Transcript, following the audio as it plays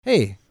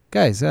Hey,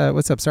 guys,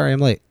 what's up? Sorry I'm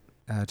late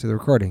to the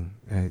recording.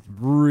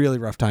 Really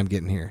rough time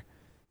getting here.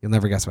 You'll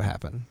never guess what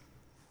happened.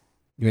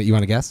 You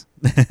want to guess?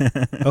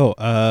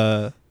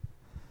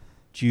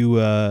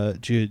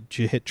 Did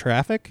you hit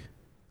traffic?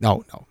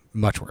 No,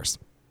 much worse.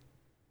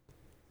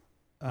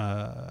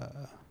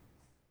 I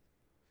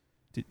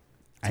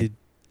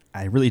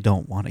really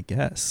don't want to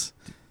guess.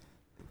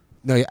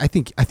 No, I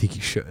think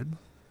you should.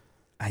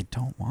 I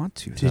don't want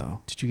to,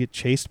 though. Did you get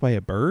chased by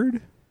a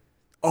bird?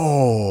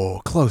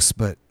 Oh, close,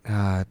 but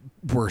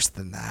worse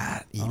than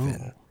that,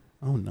 even.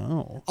 Oh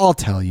no. I'll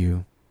tell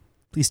you.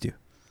 Please do.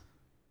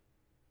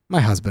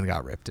 My husband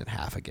got ripped in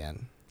half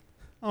again.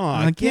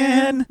 Oh,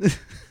 Again?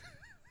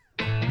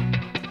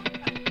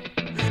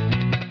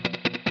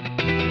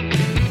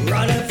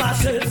 Running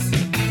fastest,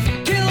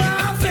 killer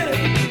outfit.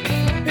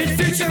 It's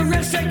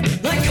futuristic,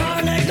 like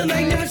Carnegie the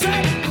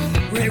Magnificent.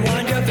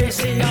 Rewind your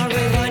VCR,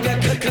 rewind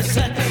your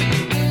cassette.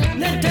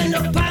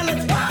 Nintendo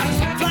pilots,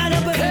 flying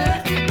up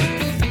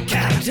ahead.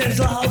 Captain's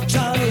log,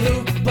 John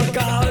Luke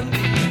Picard.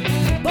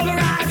 Bummer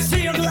ride,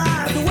 see him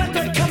live, the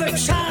weapon covered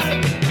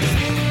shine.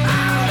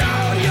 Out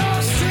on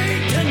your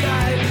street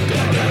tonight.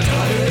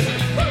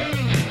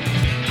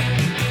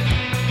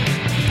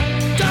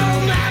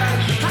 Don't matter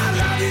how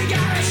loud you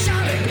gotta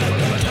shout it.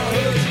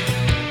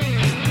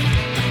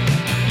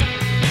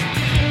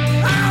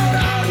 Out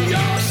on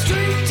your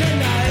street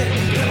tonight.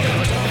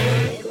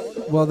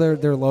 Well,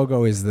 their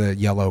logo is the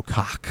yellow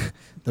cock,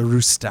 the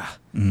rooster,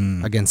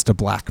 against a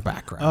black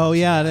background. Oh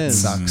yeah, it It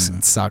is. sucks.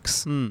 It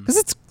sucks. Because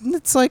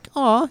it's like,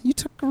 aw, you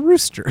took a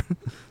rooster.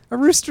 A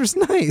rooster's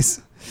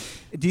nice.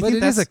 Do you But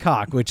think it is that's a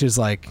cock, which is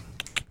like...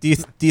 Do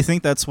you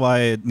think that's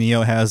why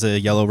Neo has a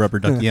yellow rubber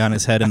ducky on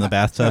his head in the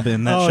bathtub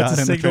in that shot? It's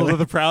a in the signal trailer? to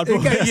the Proud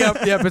Boys.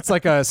 yep. It's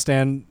like a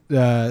stand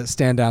down,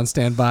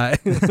 stand by.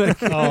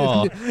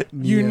 Oh,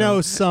 you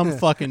know some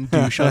fucking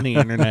douche on the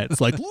internet.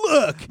 It's like,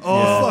 look, the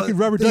fucking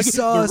rubber they ducky,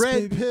 saw the us,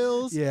 red baby.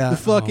 pills, Yeah. the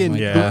fucking,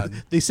 Oh my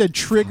God. they said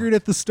triggered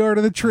at the start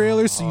of the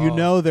trailer, so you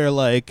know they're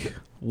like,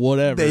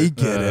 whatever. They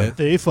get it.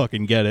 They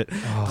fucking get it.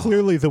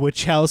 Clearly the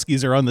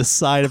Wachowskis are on the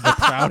side of the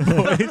Proud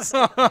Boys.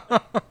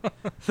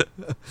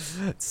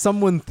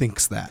 Someone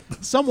thinks that.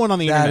 Someone on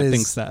the internet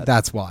thinks that.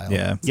 That's wild.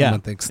 Yeah.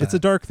 Someone thinks that. It's a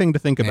dark thing to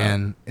think about.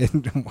 Man,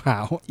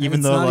 wow. Even And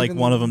it's though not like even-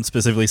 one of them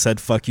specifically said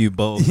 "fuck you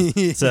both"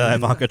 to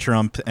Ivanka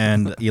Trump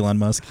and Elon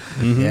Musk.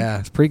 Yeah,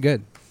 it's pretty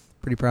good.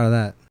 Pretty proud of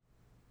that.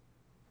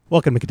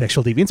 Welcome to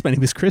Contextual Deviants. My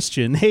name is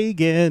Christian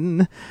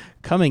Hagen,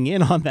 coming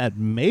in on that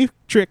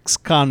Matrix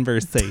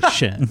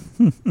conversation.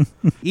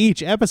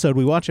 Each episode,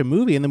 we watch a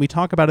movie and then we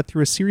talk about it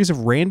through a series of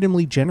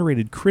randomly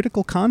generated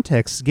critical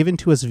contexts given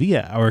to us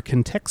via our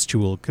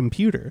contextual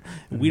computer.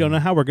 We don't know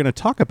how we're going to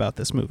talk about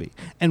this movie,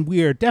 and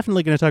we are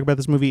definitely going to talk about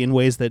this movie in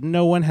ways that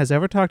no one has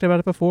ever talked about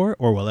it before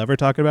or will ever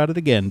talk about it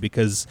again,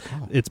 because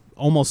it's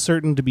almost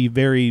certain to be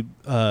very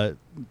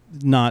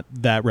not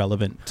that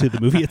relevant to the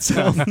movie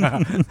itself.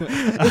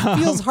 It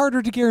feels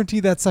harder to guarantee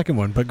that second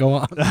one, but go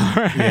on.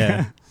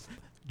 Yeah.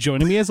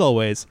 Joining me as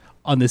always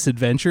on this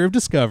adventure of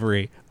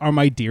discovery are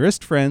my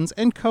dearest friends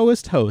and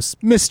co-host hosts,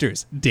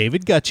 Misters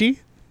David Gutchie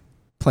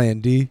Plan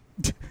D.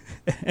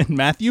 and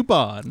Matthew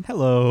Bond.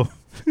 Hello.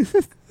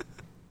 It'll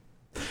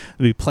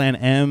be Plan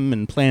M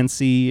and Plan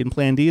C and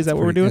Plan D. Is that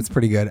what we're doing? It's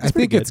pretty good. I pretty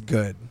think good. it's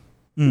good.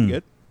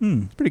 Good.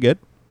 It's pretty good.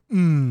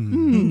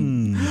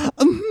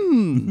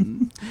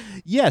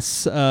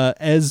 Yes,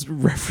 as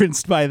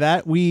referenced by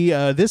that, we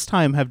this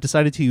time have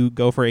decided to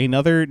go for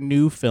another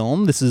new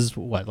film. This is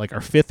like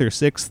our fifth or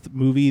sixth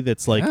movie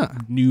that's like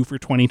new for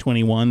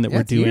 2021 that we're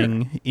it's a year.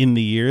 doing in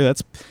the year.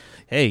 That's,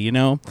 hey,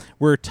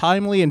 we're a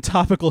timely and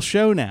topical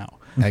show now.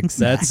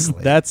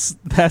 Exactly.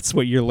 That's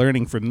what you're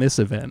learning from this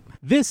event.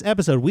 This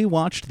episode, we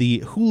watched the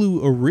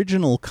Hulu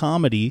original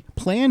comedy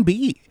Plan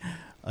B,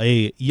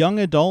 a young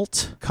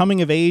adult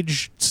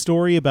coming-of-age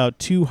story about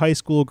two high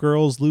school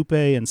girls, Lupe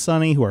and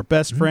Sunny, who are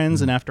best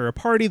friends, and after a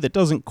party that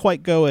doesn't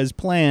quite go as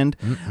planned,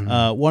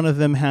 one of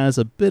them has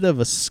a bit of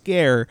a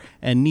scare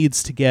and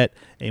needs to get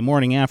a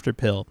morning after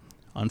pill.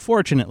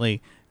 Unfortunately,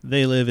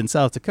 they live in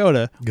South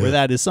Dakota, where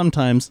that is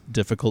sometimes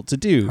difficult to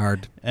do.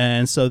 Hard.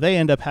 And so they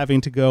end up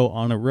having to go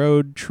on a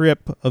road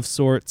trip of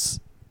sorts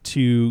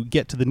to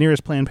get to the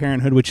nearest Planned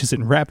Parenthood, which is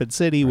in Rapid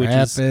City, which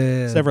is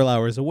several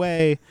hours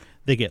away.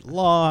 They get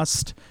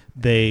lost.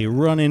 They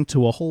run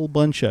into a whole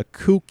bunch of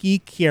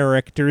kooky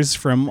characters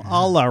from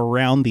all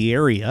around the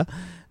area.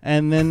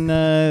 And then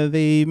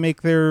they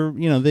make their,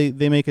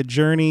 they make a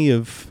journey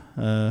of,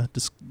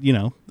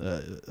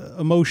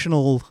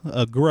 emotional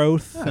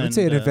growth. I would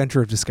say an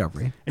adventure of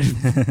discovery.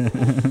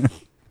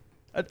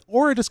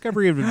 Or a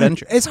discovery of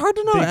adventure. It's hard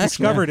to know. They actually.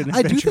 discovered an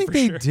I do adventure think for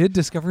they sure. did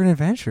discover an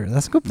adventure.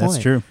 That's a good point.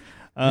 That's true.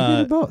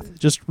 Maybe they both.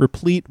 Just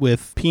replete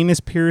with penis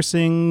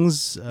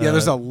piercings. Yeah,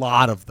 there's a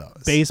lot of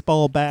those.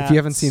 baseball bats. If you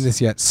haven't seen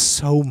this yet,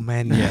 so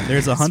many. Yeah,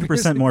 there's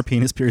 100% more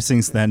penis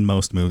piercings than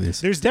most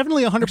movies. There's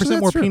definitely 100% Actually,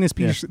 more that's true.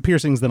 penis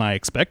piercings than I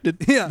expected.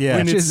 Yeah, Yeah.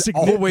 which And is it's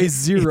always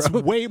zero. It's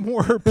way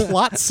more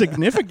plot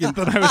significant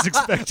than I was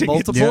expecting.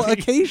 it to Multiple be.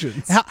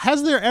 occasions.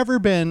 Has there ever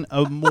been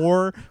a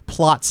more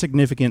plot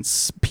significant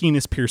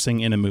penis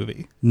piercing in a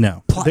movie.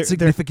 No. Plot They're-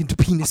 significant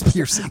penis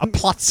piercing. A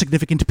plot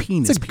significant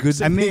penis. It's a good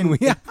piercing. thing.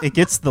 Yeah. It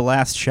gets the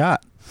last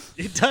shot.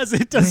 It does.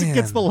 It does. It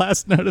gets Man. the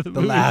last note of the The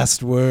movie.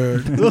 last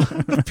word.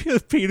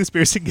 The penis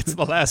piercing gets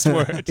the last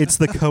word. It's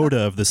the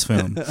coda of this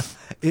film.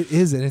 It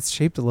is, and it's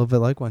shaped a little bit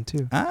like one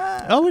too.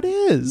 Oh, it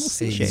is. We'll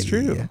see. It's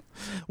true.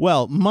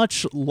 Well,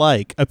 much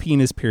like a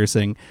penis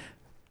piercing,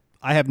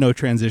 I have no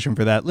transition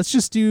for that. Let's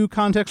just do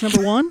context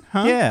number one,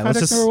 huh? Yeah, let's context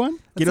just number one.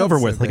 get That over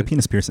sounds with, so like a good.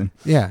 penis piercing.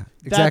 Yeah, That-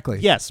 exactly.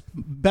 yes,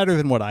 better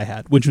than what I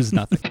had, which was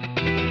nothing.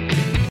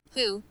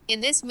 Who,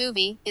 in this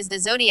movie, is the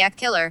Zodiac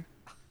Killer?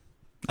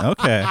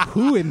 Okay.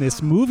 Who in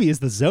this movie is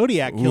the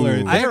Zodiac Killer?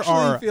 Ooh. I There actually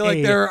are feel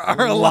like there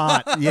are a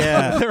lot.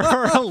 Yeah. There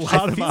are a lot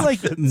I of feel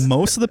like options.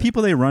 most of the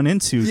people they run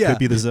into could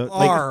be the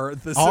R,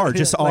 the R,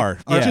 just like, R.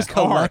 Are Yeah. just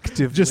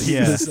collectively Just-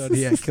 yeah. the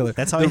Zodiac Killer.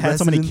 That's how The he had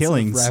so many residents of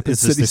killings. Rapid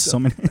Is just City there's so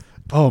many.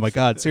 Oh my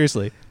God!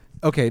 Seriously,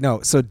 Okay,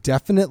 no. So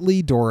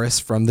definitely Doris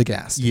from the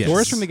gas station Yes.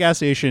 Doris from the gas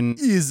station.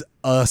 is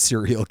a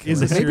serial killer. Is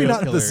a Maybe serial not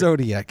killer. the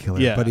Zodiac Killer,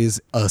 Yeah. but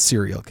is a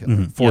serial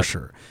killer for Yep.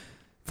 sure.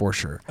 For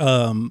sure.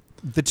 The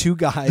The two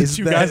guys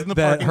two that, guys in the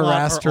that parking lot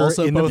harassed are her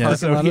also in the both the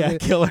parking lot of Zodiac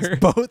it Killer. is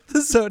both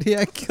the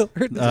Zodiac Killer.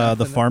 The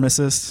definitely.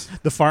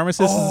 pharmacist. The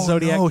pharmacist is the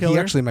Zodiac no, Killer. he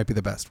actually might be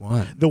the best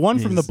one. The one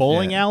from the He's-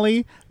 bowling yeah.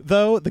 alley,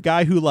 though, the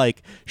guy who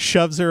like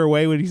shoves her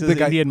away when he says The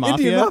guy- Indian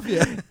Mafia.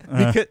 Indian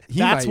Because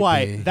that's might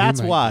why. be. He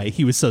That's might why be.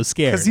 he was so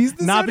scared. 'Cause he's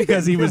the Not Zodiac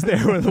because he was Killer.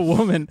 there with a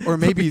woman, Or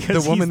maybe but the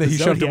because woman that he's he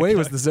the shoved Zodiac away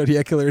was Killer. the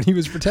Zodiac Killer and he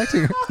was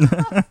protecting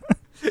her.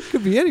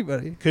 Could be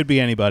anybody. Could be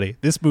anybody.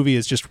 This movie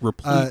is just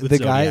replete with the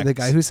Zodiacs.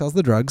 guy who sells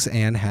the drugs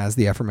and has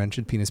the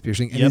aforementioned penis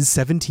piercing and Yep. is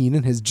 17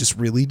 and is just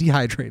really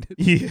dehydrated.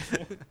 Yeah.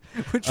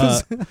 Which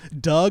was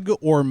Doug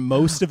or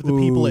most of the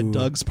people at Ooh.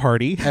 Doug's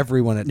party.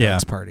 everyone at Yeah.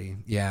 Doug's party.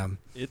 Yeah.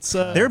 It's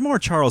They're more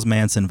Charles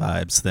Manson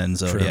vibes than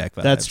Zodiac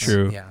vibes. That's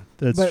true. Yeah.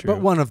 That's but, true.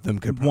 But one of them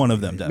could One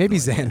of probably them be. Maybe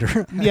definitely.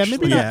 Xander. Yeah, maybe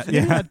actually. not,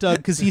 maybe not Doug,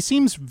 because he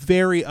seems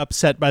very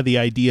upset by the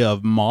idea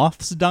of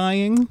moths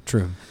dying,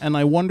 True. and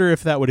I wonder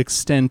if that would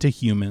extend to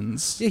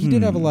humans. Yeah, he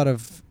did have a lot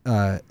of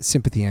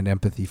sympathy and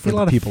empathy for A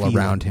lot the of people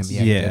around him. feelings.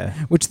 Yeah, he Yeah.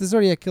 did. Which the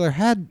Zodiac Killer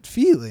had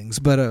feelings,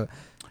 but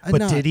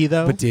did he,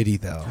 though? But did he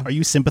though? Are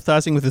you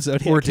sympathizing with the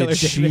Zodiac Or Killer? did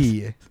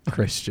she,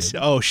 Christian?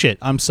 Oh shit!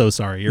 I'm so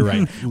sorry. You're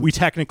right. We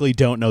technically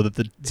don't know that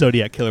the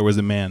Zodiac Killer was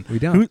a man. We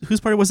don't. Whose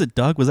party was it?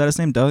 Doug? Was that his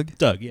name? Doug?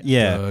 Doug. Yeah.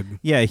 Yeah. Doug.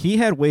 Yeah, he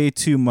had way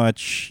too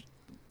much.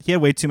 He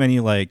had way too many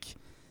like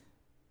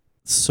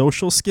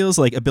social skills,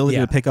 like ability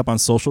Yeah. to pick up on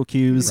social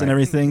cues and Right.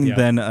 everything Yeah.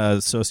 than a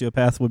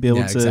sociopath would be able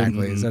Yeah, to.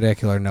 exactly. Zodiac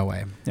Killer, no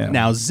way. Yeah.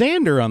 Now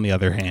Xander, on the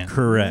other hand,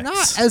 Correct.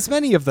 Not as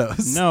many of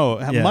those. no,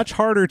 have Yeah. much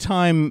harder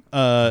time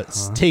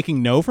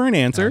taking no for an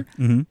answer.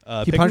 Mhm.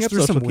 He Picking punched up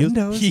through social some cues.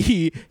 windows.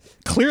 He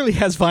clearly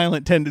has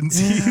violent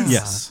tendencies. Yeah.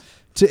 Yes.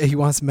 He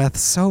wants meth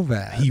so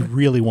bad. He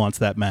really wants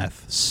that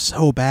meth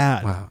so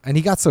bad. Wow. And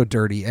he got so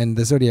dirty, and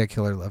the Zodiac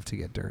Killer loved to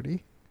get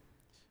dirty.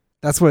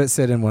 That's what it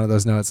said in one of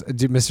those notes.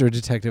 Mr.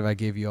 Detective, I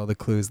gave you all the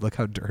clues. Look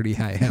how dirty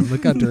I am.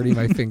 Look how dirty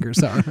my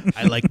fingers are.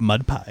 I like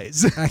mud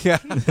pies. Yeah.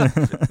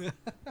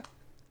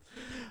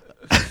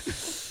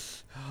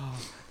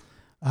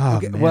 Oh,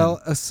 Okay, man.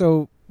 well,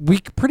 so we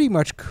pretty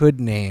much could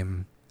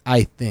name,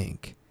 I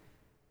think,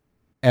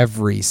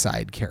 every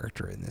side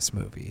character in this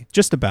movie.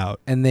 just about.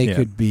 And they Yeah.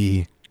 could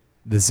be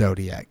the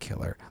Zodiac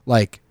Killer.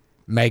 Like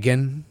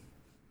Megan,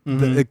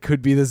 Mhm. it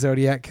could be the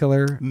Zodiac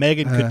Killer.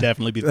 Megan could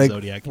definitely be the like,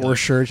 Zodiac for Killer.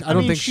 sure. I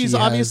don't mean, think she's she has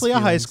obviously a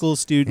high feelings. school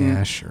student.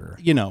 Yeah, sure.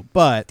 You know,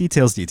 but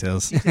Details.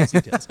 details.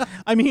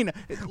 I mean,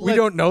 We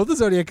don't know the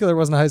Zodiac Killer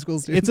wasn't a high school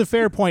student. It's a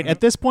fair point.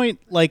 At this point,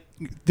 like,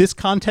 this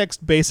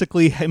context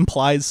basically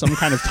implies some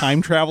kind of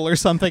time travel or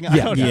something. I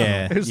Yeah. don't know.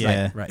 Yeah. There's-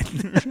 Yeah. Right.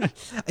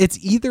 It's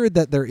either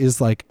that there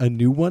is like a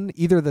new one,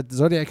 either that the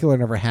Zodiac Killer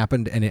never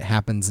happened and it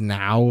happens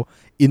now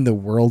in the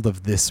world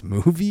of this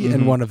movie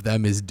and one of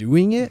them is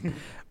doing it,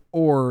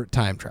 or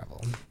time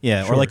travel.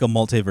 Yeah, Sure. or like a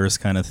multiverse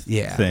kind of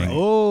Yeah, thing. right.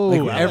 Oh, Like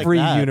I like every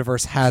that.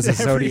 universe has a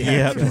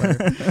Zodiac Yep. Killer.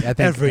 I think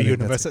Every that's-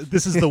 universe.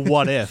 This is the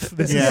what if.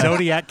 This Yeah. is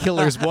Zodiac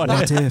Killer's what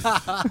if.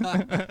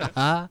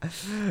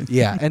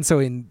 Yeah, and so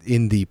in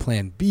the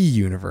Plan B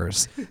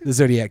universe, the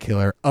Zodiac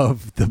Killer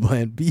of the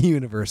Plan B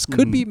universe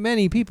could be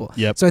many people.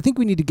 Yep. So I think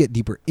we need to get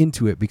deeper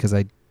into it because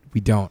we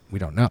don't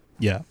know.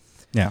 Yeah.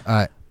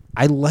 Yeah.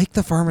 I like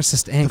the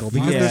pharmacist angle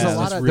because there's a Yeah,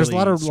 lot that's of there's a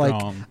lot really of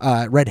strong.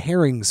 like red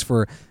herrings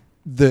for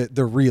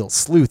the real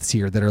sleuths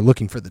here that are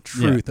looking for the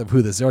truth of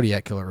who the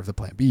Zodiac Killer of the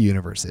Plan B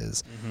universe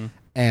is.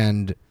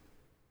 And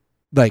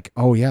like,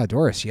 oh yeah,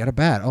 Doris, she had a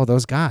bat. Oh,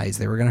 those guys,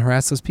 they were going to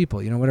harass those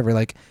people, whatever.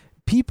 Like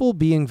people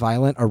being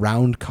violent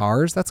around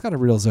cars, that's got a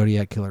real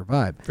Zodiac Killer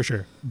vibe. For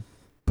sure.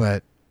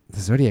 But the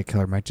Zodiac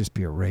Killer might just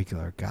be a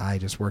regular guy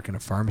just working a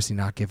pharmacy,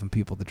 not giving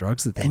people the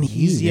drugs that they And need.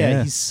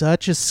 he's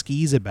such a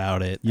skis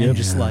about it. Yep. And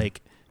just Yeah.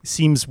 like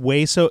seems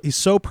he's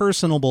so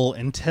personable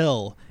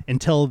until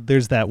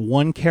there's that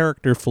one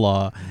character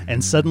flaw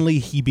and suddenly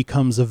he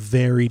becomes a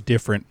very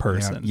different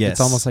person. Yeah.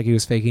 It's almost like he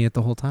was faking it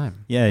the whole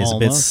time. Yeah, he's a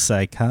bit Almost.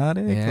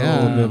 psychotic, a Yeah.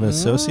 little bit of a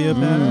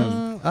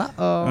sociopath.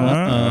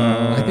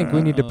 I think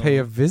we need to pay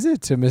a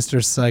visit to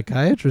Mr.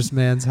 Psychiatrist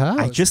Man's house.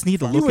 I just need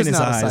to He look in was his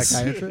not a eyes.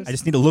 psychiatrist. I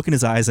just need to look in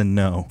his eyes and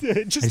know.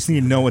 I just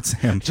need to know it's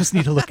him. Just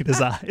need to look at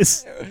his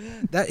eyes.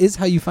 That is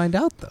how you find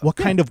out, though. What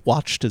kind of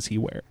watch does he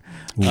wear?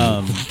 We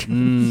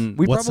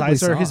What probably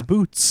size are saw. his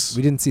boots?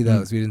 We didn't see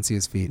those. We didn't see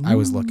his feet. I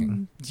was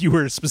looking. You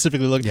were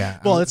specifically looking. Yeah.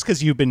 Well, it's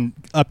because you've been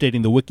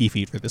updating the wiki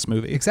feed for this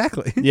movie.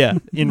 Exactly. Yeah,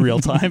 in real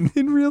time.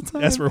 In real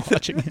time. As we're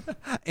watching it.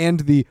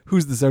 And the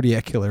Who's the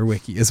Zodiac Killer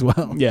wiki as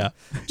well. Yeah.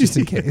 Just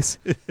in case.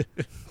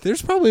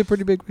 There's probably a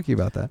pretty big wiki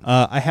about that.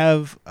 I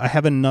have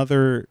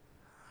another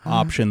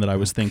option that I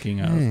was thinking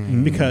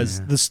of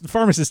because the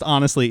pharmacist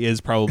honestly is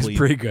probably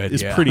pretty good.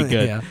 Is Yeah. pretty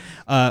good.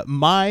 Yeah.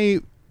 My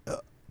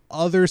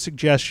other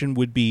suggestion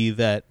would be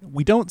that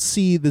we don't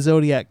see the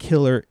Zodiac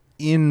Killer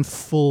in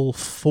full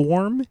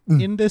form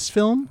in this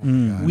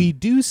film. We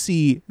do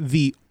see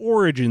the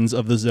origins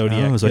of the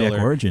Zodiac Zodiac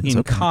Killer origins, in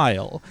okay.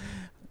 Kyle,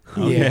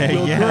 who Yeah,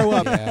 will yeah, grow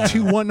up yeah.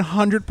 to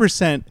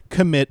 100%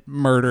 commit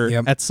murder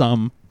Yep. at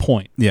some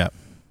point. Yeah.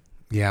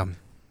 Yeah.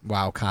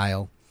 Wow,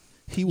 Kyle.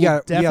 He will Yeah,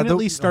 yeah,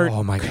 definitely start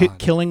oh my God.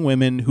 killing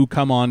women who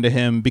come on to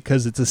him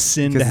because it's a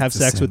sin Because to have it's a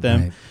sex sin, with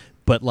them. right.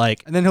 But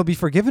like, And then he'll be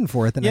forgiven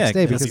for it the next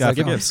day because because God like,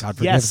 forgives. God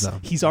forgives yes, them.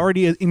 he's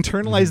already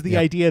internalized the Yep.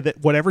 idea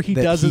that whatever he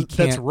That does he that's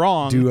can't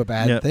wrong do a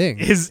bad Yep. thing.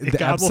 is The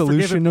God will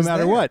forgive him no is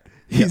matter there. what.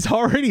 He's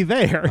already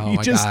there. Oh he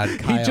my just God, he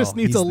Kyle, just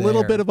needs he's a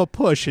little there. bit of a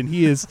push, and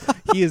he is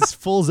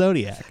full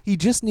Zodiac. He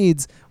just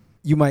needs,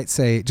 you might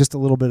say, just a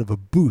little bit of a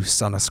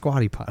boost on a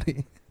squatty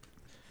potty.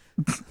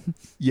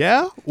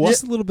 Yeah.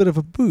 Just a little bit of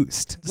a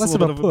boost. Just a Less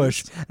of little a bit of a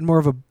push and more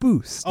of a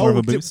boost. More of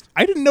a did- boost.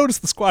 I didn't notice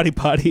the squatty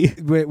potty.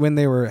 When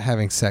they were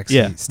having sex,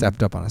 Yeah. he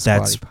stepped up on a squatty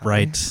That's potty.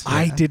 right.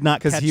 I did not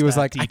Because catch he was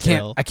that like,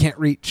 detail, I can't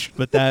reach.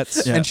 But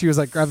that's Yeah. And she was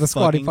like, grab the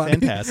squatty Fucking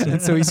potty. fantastic.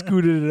 And so he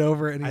scooted it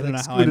over and he I don't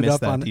like know how I scooted missed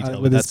up that on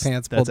detail, with but his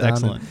pants pulled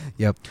that's down. excellent.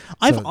 Yep.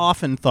 I've So-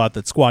 often thought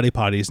that squatty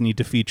potties need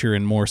to feature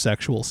in more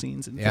sexual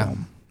scenes in Yeah.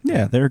 film.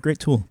 Yeah, they're a great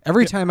tool.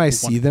 Every Yeah, time I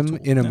see them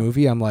wonderful. in a Yeah.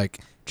 movie, I'm like,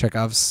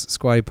 Chekhov's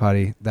squatty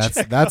potty. That's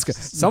good.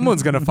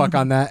 Someone's gonna fuck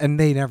on that, and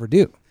they never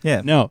do.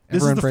 Yeah. No, this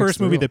Everyone is the breaks first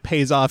the movie rule. that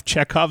pays off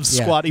Chekhov's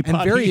Yeah. squatty and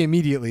potty. very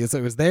immediately, it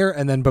was there,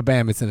 and then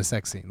ba-bam, it's in a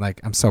sex scene.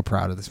 Like, I'm so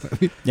proud of this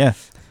movie. Yeah.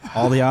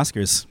 All the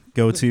Oscars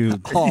go to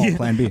All.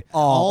 Plan B.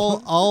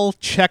 all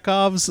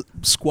Chekhov's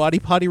squatty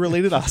potty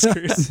related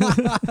Oscars,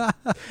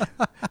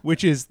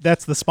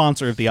 that's the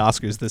sponsor of the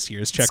Oscars this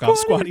year is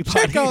Chekhov's squatty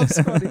potty. Chekhov's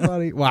squatty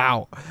potty.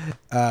 Wow,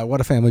 what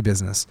a family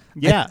business.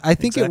 Yeah, I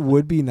think exactly. it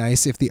would be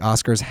nice if the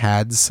Oscars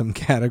had some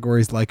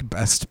categories like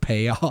best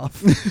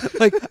payoff.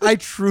 Like, I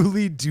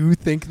truly do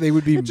think they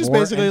would be It's just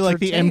more basically like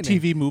the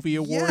entertaining. MTV Movie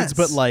Awards, Yes.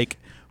 but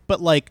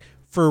like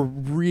for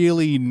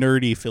really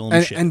nerdy film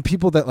shit. And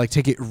people that like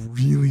take it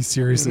really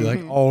seriously, like,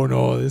 oh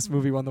no, this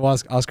movie won the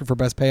Oscar for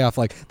best payoff.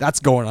 Like, that's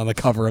going on the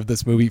cover of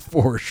this movie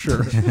for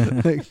sure.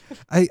 Like,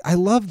 I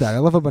love that. I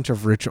love a bunch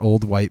of rich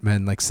old white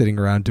men like sitting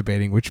around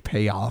debating which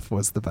payoff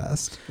was the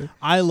best.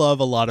 I love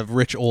a lot of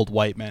rich old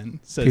white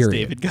men, says Period.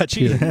 David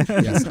Gucci.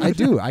 Period. Yes, I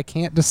do. I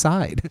can't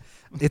decide.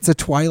 It's a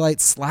Twilight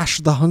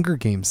 / the Hunger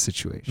Games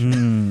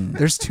situation.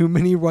 There's too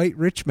many white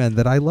rich men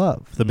that I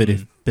love. The bit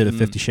of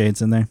 50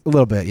 Shades in there. A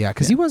little bit, yeah,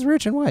 because he was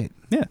rich and white.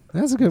 Yeah.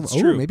 That's a good. It's Oh,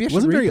 true. maybe I should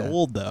wasn't read very that.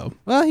 old though.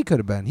 Well, he could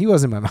have been. He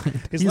was in my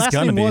mind. His He's last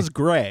gonna name be. was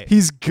Gray.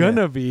 He's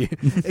gonna be.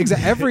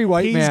 Exactly. Every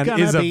white He's man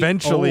gonna is be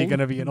eventually old.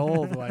 gonna be an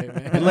old white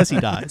man. Unless he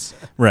dies.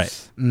 Right.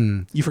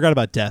 You forgot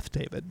about death,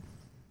 David.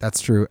 That's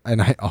true,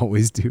 and I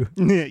always do.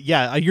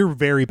 Yeah, you're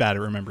very bad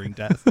at remembering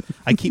death.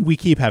 We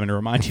keep having to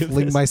remind you of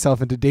Fling this.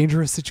 myself into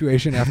dangerous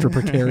situation after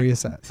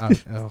precarious.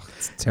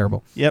 It's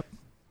terrible. Yep.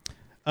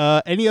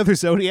 Any other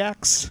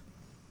Zodiacs?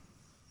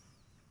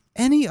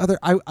 Any other?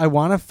 I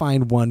want to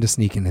find one to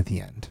sneak in at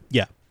the end.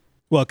 Yeah.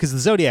 Well, because the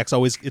Zodiac's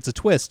always, it's a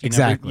twist.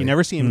 Exactly. You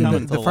never see him come The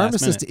until the last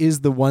pharmacist minute. is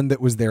the one that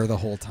was there the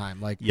whole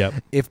time. Like, Yep.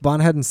 if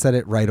Bond hadn't said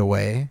it right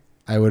away,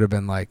 I would have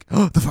been like,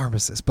 "Oh, the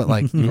pharmacist!" But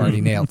like, you've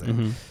already nailed it.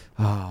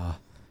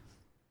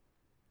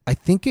 I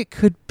think it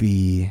could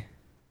be.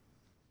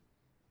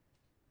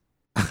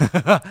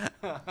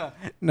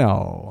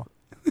 No,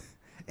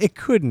 it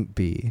couldn't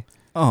be.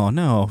 Oh,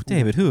 no.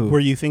 David, who? Were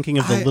you thinking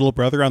of the little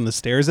brother on the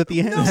stairs at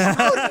the end?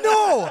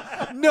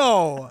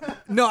 No,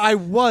 I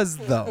was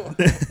though.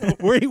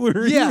 were you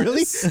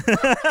really?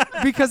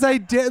 Because I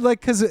did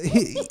because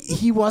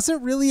he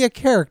wasn't really a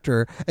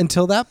character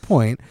until that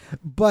point,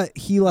 but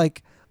he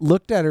like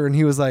looked at her and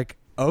he was like,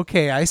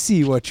 "Okay, I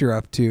see what you're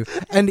up to,"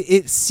 and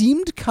it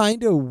seemed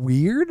kind of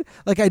weird.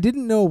 Like, I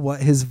didn't know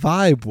what his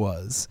vibe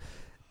was,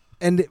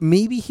 and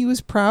maybe he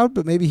was proud,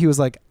 but maybe he was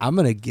like, "I'm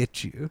gonna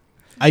get you."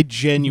 I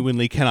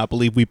genuinely cannot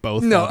believe we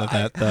both No, thought of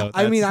that, though.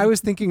 I mean, I was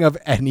thinking of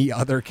any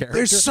other character.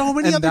 There's so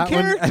many and other and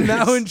that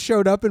characters. one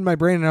showed up in my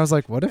brain, and I was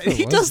like, "What if it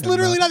he was does him,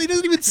 literally though?" nothing. He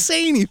doesn't even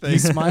say anything. He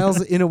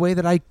smiles in a way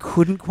that I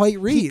couldn't quite He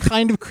read.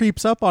 kind of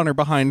creeps up on her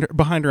behind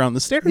her on the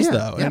stairs, Yeah,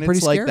 though, yeah, and pretty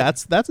it's like scary.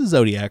 that's a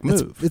Zodiac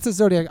move. It's a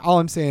Zodiac. All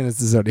I'm saying is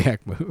the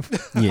Zodiac move.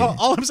 Yeah.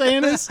 All I'm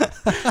saying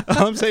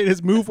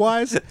is move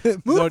wise,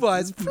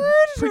 Move-wise,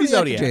 pretty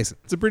Zodiac adjacent.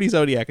 It's a pretty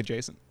Zodiac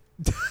adjacent.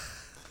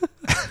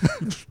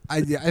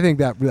 I think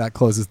that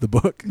closes the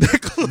book.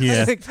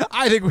 Yeah.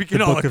 I think we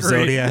can all Book agree. of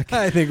Zodiac.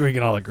 I think we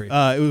can all agree.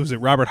 Was it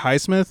Robert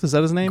Highsmith? Is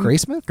that his name?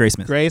 Graysmith?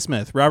 Graysmith.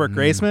 Graysmith. Robert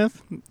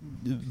Graysmith.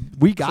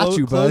 We got Close-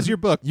 you, bud. close your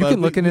book, You bud.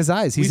 can look in his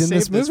eyes. He's We in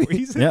this saved movie.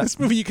 He's in Yeah. this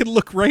movie. You can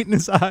look right in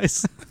his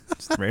eyes.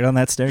 Right on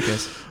that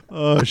staircase.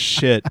 Oh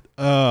shit.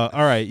 All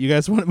right, you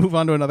guys want to move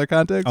on to another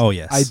context? Oh,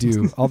 yes. I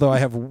do, although I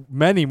have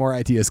many more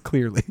ideas,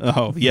 clearly.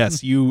 Oh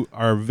yes, you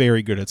are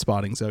very good at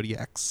spotting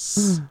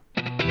zodiacs.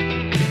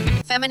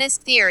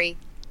 Feminist theory.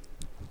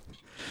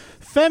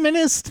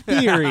 Feminist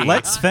theory.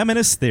 Let's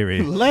feminist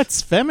theory.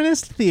 Let's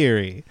feminist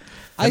theory.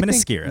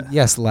 Feminist Skira.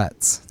 Yes,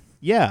 let's.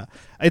 Yeah,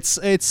 it's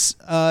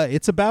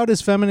about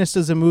as feminist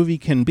as a movie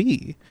can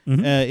be.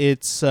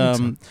 It's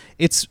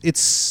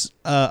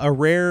a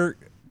rare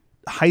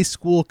high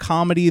school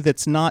comedy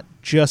that's not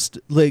just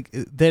like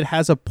that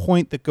has a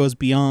point that goes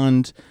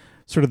beyond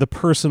sort of the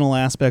personal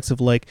aspects of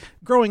like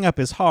growing up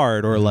is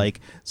hard, or like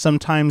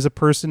sometimes a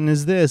person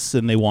is this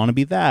and they want to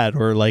be that,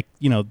 or like,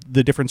 you know,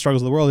 the different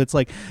struggles of the world. It's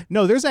like,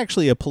 no, there's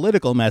actually a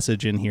political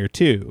message in here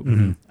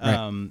too.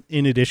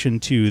 In addition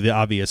to the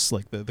obvious,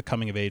 like the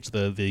coming of age,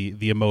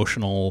 the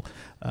emotional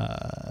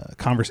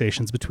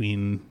conversations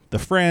between the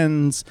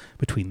friends,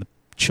 between the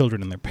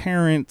children and their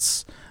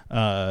parents,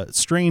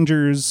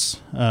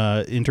 strangers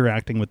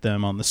interacting with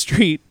them on the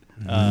street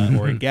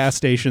or in gas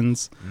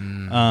stations.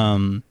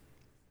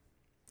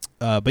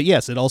 But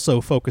yes, it also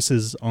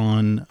focuses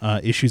on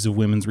issues of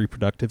women's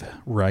reproductive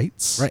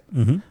rights, Right.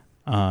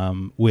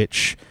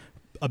 Which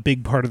a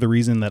big part of the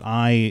reason that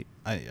I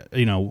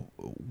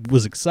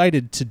was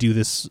excited to do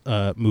this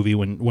movie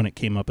when it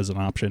came up as an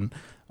option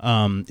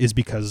is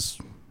because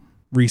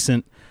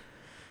recent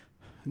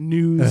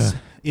news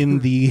in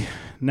the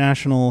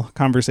national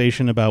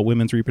conversation about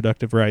women's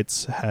reproductive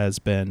rights has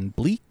been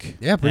bleak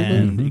Yeah, pretty bleak.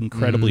 and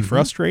incredibly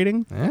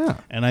frustrating. Yeah.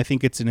 And I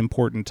think it's an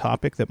important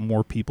topic that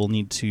more people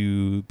need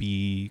to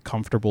be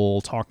comfortable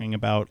talking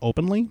about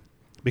openly,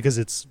 because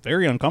it's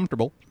very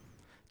uncomfortable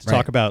to Right.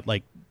 talk about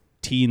like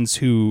teens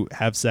who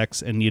have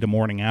sex and need a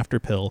morning after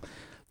pill.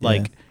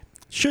 Like,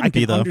 Shouldn't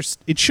be, though.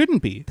 It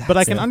shouldn't be, but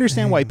I can the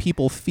understand why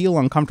people feel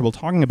uncomfortable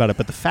talking about it.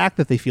 But the fact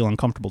that they feel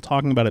uncomfortable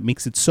talking about it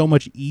makes it so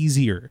much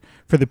easier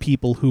for the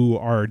people who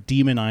are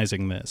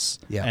demonizing this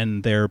Yeah.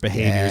 and their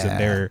behaviors and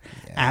their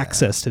Yeah.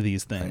 access to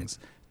these things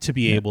to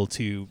be able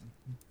to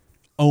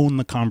own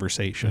the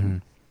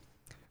conversation.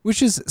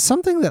 Which is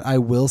something that I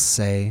will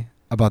say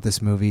about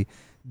this movie.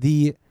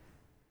 The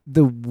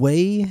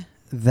way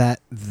that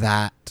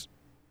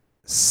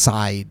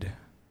side,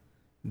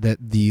 that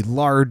the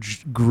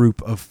large group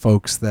of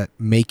folks that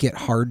make it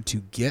hard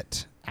to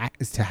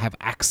to have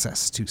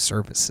access to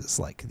services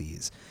like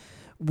these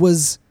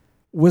was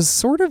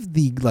sort of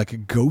the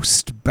like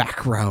ghost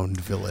background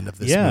villain of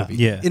this Yeah. movie.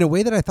 Yeah. In a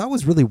way that I thought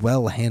was really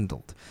well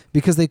handled,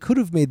 because they could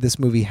have made this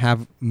movie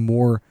have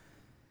more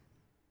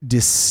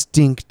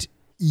distinct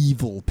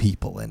evil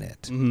people in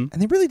it. Mhm.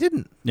 And they really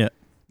didn't. Yeah.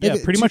 Yeah,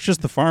 Like, pretty much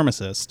just the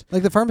pharmacist.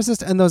 Like the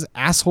pharmacist and those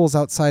assholes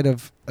outside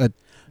of a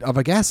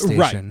gas station.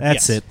 Right.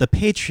 That's Yes. it. The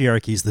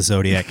patriarchy's the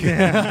Zodiac.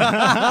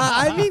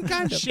 I mean,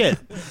 kind of. Shit.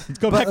 Let's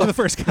go back to the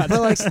first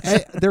context. But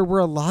like, there were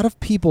a lot of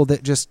people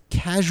that just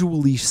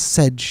casually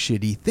said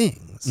shitty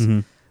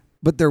things,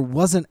 but there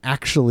wasn't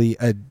actually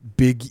a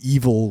big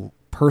evil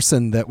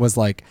person that was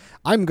like,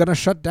 I'm going to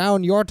shut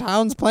down your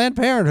town's Planned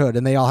Parenthood,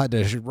 and they all had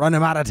to run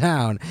him out of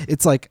town.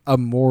 It's like a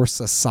more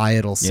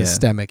societal,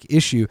 systemic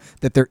issue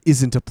that there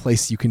isn't a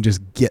place you can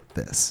just get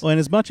this. Well, and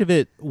as much of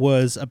it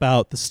was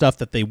about the stuff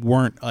that they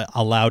weren't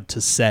allowed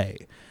to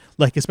say.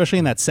 Like, especially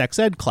in that sex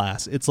ed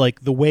class, it's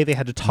like the way they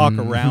had to talk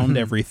around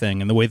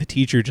everything, and the way the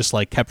teacher just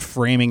like kept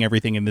framing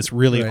everything in this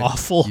really Right.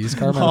 awful, Used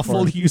car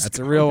awful metaphor. used That's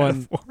a car real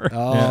one. metaphor.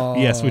 Oh,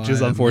 Yes, which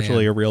is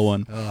unfortunately a real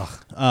one.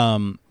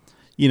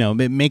 You know,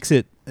 it makes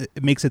it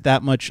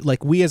that much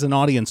like we as an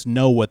audience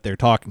know what they're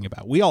talking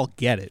about. We all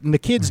get it, and the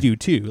kids do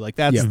too. Like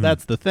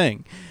that's the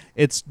thing.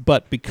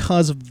 But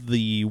because of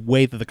the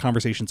way that the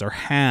conversations are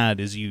had,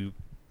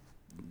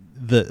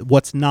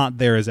 what's not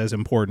there is as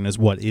important as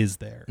what is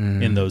there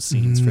in those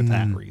scenes for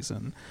that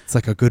reason. It's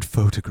like a good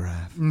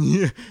photograph.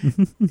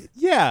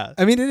 Yeah.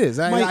 I mean, it is.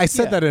 I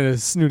said yeah. that in a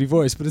snooty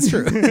voice, but it's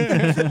true.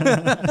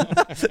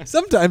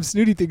 Sometimes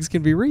snooty things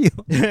can be real.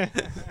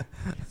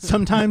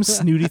 Sometimes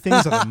snooty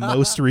things are the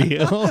most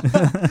real.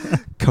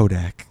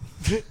 Kodak.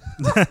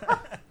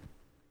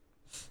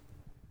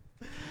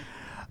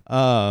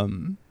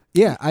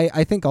 Yeah,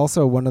 I think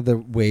also one of the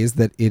ways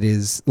that it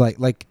is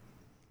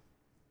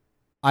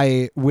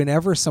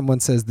whenever someone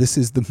says this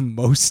is the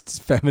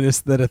most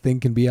feminist that a thing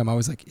can be, I'm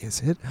always like,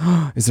 is it?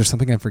 Is there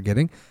something I'm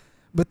forgetting?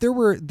 But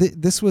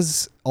this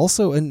was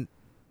also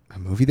a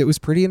movie that was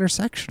pretty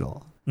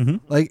intersectional.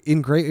 Like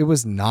it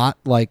was not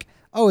like,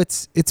 oh,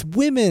 it's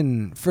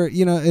women for,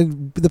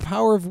 and the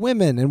power of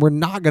women, and we're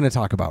not going to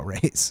talk about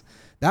race.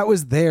 That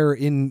was there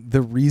in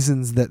the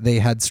reasons that they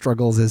had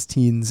struggles as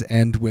teens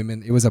and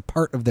women. It was a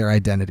part of their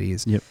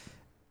identities. Yep.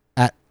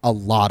 At a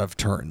lot of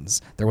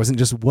turns. There wasn't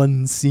just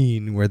one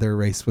scene where their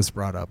race was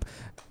brought up.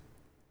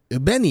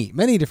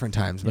 many different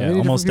times. Yeah, many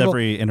different almost people.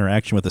 every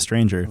interaction with a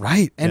stranger.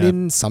 Right, and Yeah.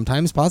 in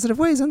sometimes positive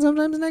ways, and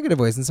sometimes negative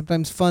ways, and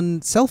sometimes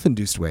fun,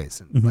 self-induced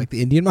ways, Mm-hmm. like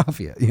the Indian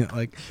Mafia.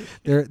 Like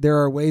there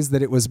are ways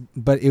that it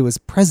was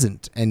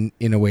present and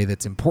in a way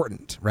that's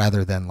important,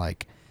 rather than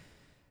like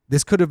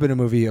this could have been a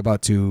movie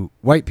about two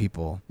white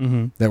people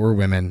that were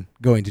women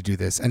going to do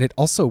this, and it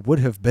also would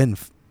have been.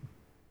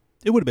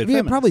 It would have been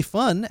feminist. Probably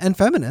fun and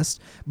feminist,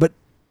 but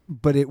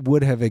it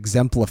would have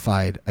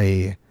exemplified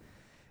a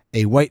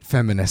white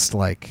feminist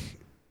like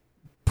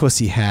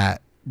pussy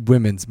hat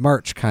women's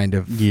march kind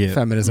of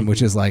feminism,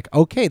 which is like,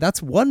 okay,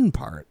 that's one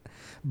part,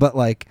 but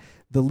like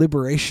the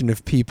liberation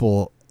of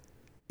people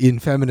in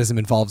feminism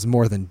involves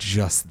more than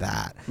just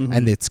that.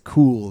 And it's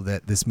cool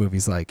that this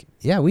movie's like,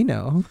 yeah, we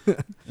know.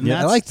 And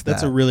I liked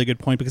that's that. a really good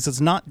point, because it's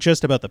not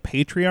just about the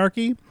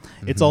patriarchy.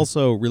 It's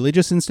also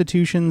religious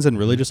institutions and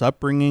religious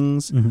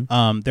upbringings.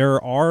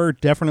 There are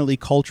definitely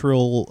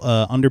cultural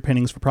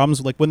underpinnings for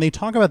problems. Like when they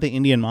talk about the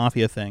Indian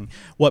Mafia thing,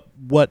 what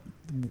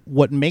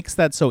makes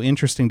that so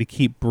interesting to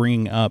keep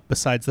bringing up,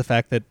 besides the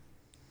fact that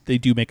they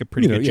do make a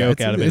pretty good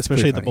joke out of it,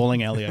 especially at the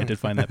bowling alley. I did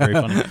find that very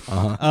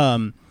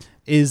funny.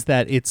 Is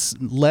that it's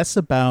less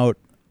about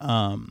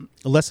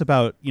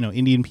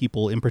Indian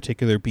people in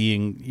particular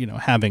being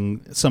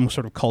having some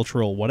sort of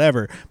cultural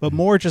whatever, but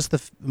more just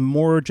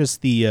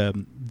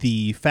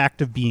the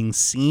fact of being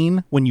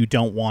seen when you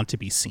don't want to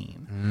be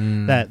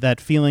seen. That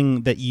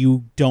feeling that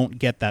you don't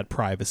get that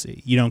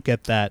privacy, you don't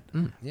get that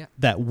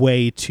that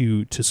way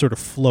to sort of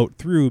float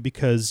through,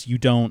 because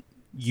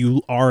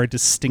you are a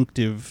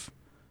distinctive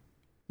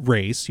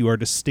race, you are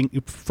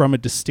distinct from a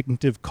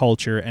distinctive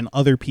culture, and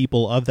other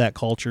people of that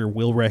culture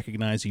will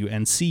recognize you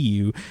and see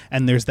you,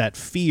 and there's that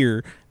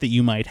fear that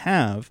you might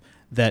have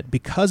that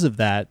because of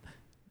that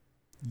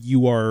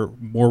you are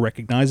more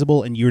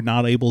recognizable, and you're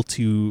not able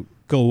to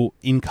go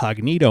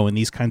incognito in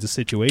these kinds of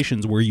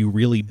situations where you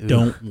really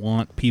don't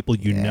want people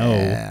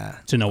know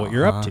to know what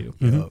you're up to.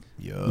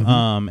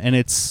 And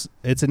it's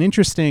an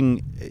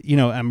interesting,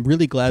 I'm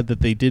really glad that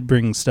they did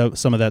bring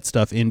some of that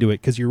stuff into it,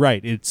 because you're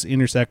right, it's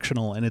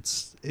intersectional, and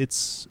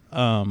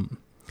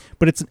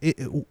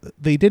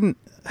they didn't,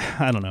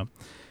 I don't know,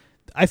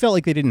 I felt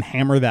like they didn't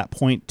hammer that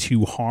point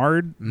too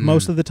hard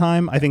most of the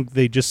time. I think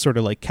they just sort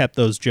of like kept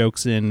those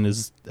jokes in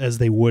as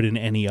they would in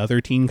any other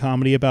teen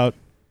comedy about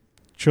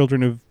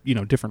children of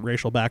different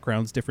racial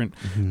backgrounds, different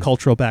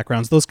cultural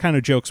backgrounds. Those kind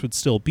of jokes would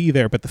still be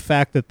there, but the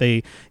fact that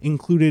they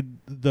included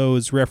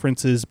those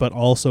references but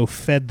also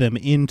fed them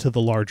into the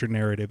larger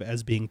narrative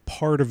as being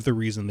part of the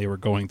reason they were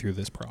going through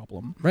this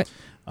problem, Right.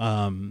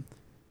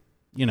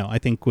 I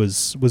think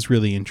was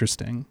really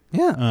interesting.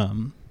 Yeah.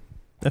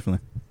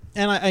 Definitely.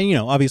 And I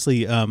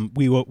obviously,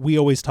 we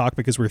always talk,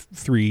 because we're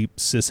three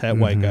cishet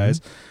white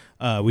guys.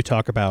 We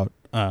talk about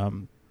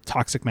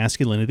toxic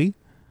masculinity,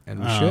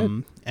 And we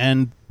should.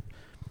 and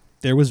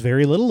there was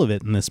very little of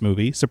it in this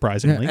movie,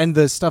 surprisingly. And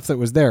the stuff that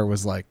was there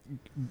was like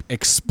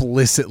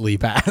explicitly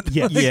bad.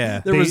 Yeah. Like, Yeah.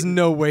 There was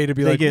no way to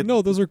be like,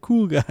 no, those are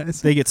cool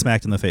guys. They get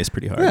smacked in the face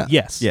pretty hard. Yeah.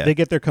 Yes, Yeah. they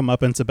get their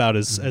comeuppance about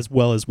as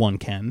well as one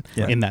can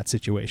in that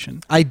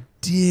situation. I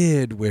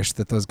did wish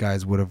that those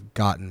guys would have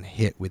gotten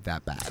hit with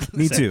that bat.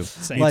 Me too.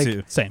 Same. Me Like-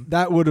 too. Same.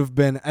 That would have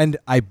been, and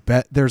I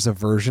bet there's a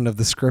version of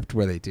the script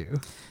where they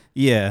do.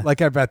 Yeah.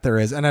 Like I bet there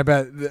is, and I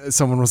bet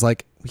someone was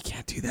like, "We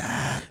can't do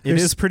that." It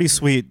is pretty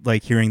sweet,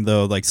 like hearing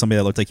somebody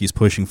that looked like he's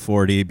pushing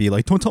 40 be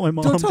like, "Don't tell my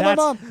mom." Don't tell my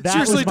mom. that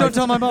Seriously, was don't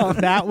tell my mom.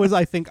 That was,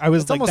 I think, I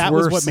was It's like, almost that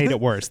was worse. what made it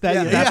worse.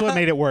 Yeah. That's what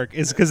made it work,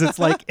 is because it's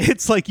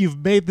like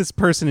you've made this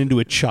person into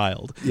a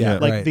child. Yeah,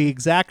 like right. the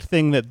exact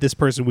thing that this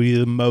person would be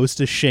the most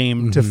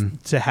ashamed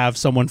to have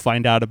someone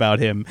find out about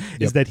him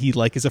is that he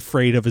is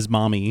afraid of his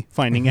mommy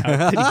finding out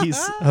that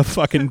he's a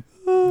fucking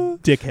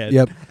dickhead.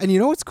 Yep. And you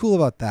know what's cool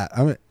about that?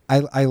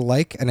 I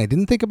like, and I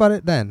didn't think about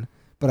it then,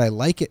 but I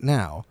like it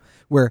now,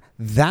 where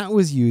that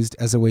was used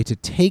as a way to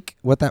take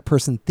what that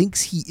person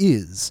thinks he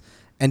is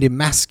and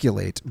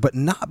emasculate, but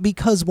not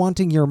because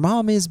wanting your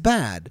mom is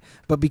bad,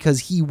 but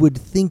because he would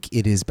think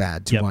it is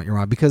bad to want your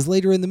mom. Because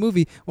later in the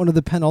movie, one of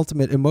the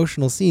penultimate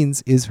emotional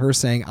scenes is her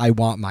saying, "I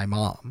want my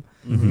mom."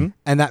 And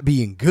that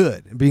being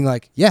good, being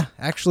like, yeah,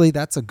 actually,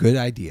 that's a good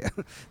idea.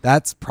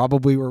 That's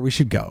probably where we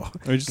should go.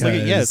 Or just like,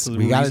 yeah, it's a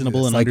We gotta do reasonable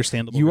this. and Like,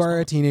 understandable You are a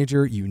response.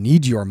 teenager. You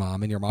need your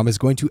mom, and your mom is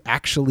going to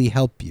actually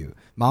help you.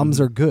 Moms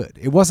are good.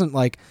 It wasn't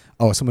like,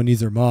 oh, someone needs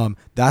their mom.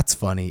 That's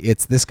funny.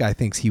 It's this guy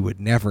thinks he would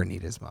never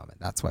need his mom, and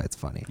that's why it's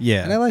funny.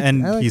 Yeah. and, I like,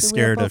 and I like he's that we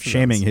have scared both of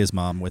shaming those. his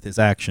mom with his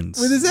actions.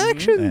 With his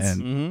actions.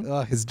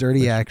 And His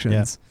dirty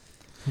actions.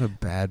 What a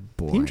bad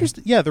boy.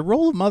 Yeah, the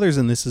role of mothers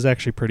in this is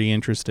actually pretty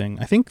interesting.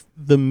 I think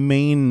the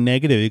main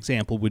negative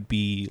example would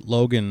be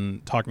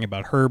Logan talking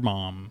about her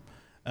mom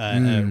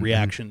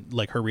reaction,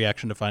 like her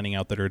reaction to finding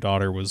out that her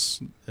daughter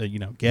was,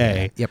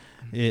 gay. Yep.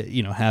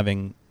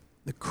 Having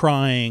the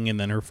crying, and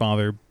then her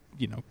father,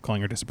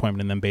 calling her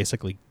disappointment, and then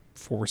basically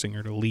forcing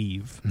her to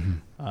leave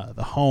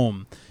the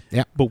home.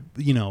 Yeah. But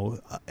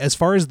as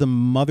far as the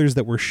mothers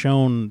that were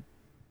shown,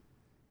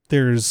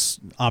 there's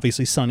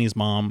obviously Sonny's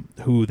mom,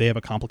 who they have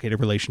a complicated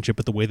relationship,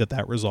 but the way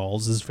that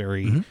resolves is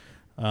very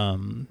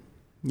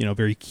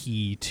very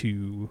key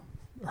to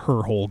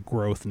her whole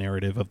growth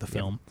narrative of the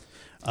film.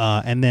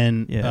 And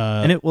then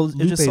and it Lupe's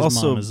just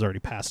also mom has already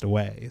passed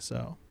away.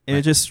 So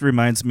it just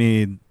reminds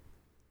me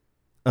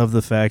of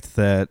the fact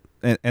that,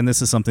 and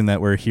this is something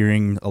that we're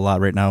hearing a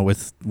lot right now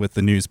with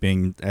the news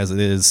being as it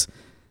is.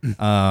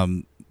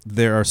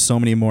 There are so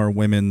many more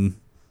women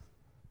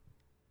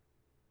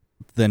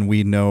than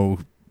we know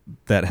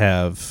that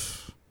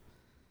have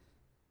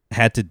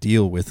had to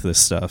deal with this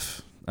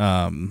stuff.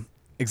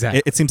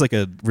 Exactly. It seems like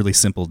a really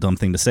simple, dumb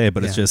thing to say,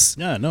 but it's just,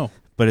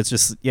 but it's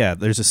just,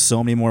 there's just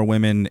so many more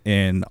women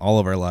in all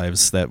of our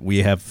lives that we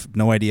have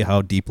no idea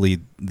how deeply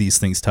these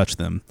things touch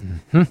them.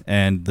 Mm-hmm.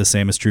 And the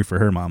same is true for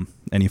her mom.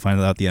 And you find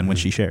it out at the end when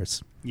she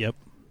shares. Yep,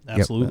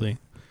 absolutely.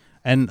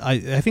 And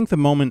I think the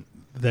moment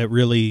that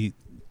really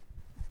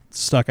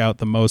stuck out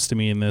the most to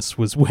me in this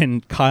was when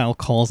Kyle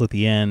calls at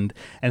the end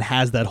and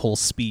has that whole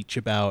speech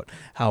about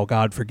how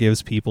God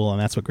forgives people,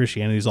 and that's what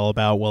Christianity is all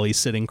about, while he's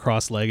sitting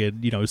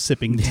cross-legged,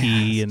 sipping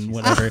tea and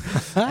whatever.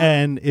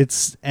 And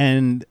it's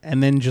and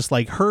then just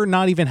like her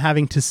not even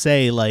having to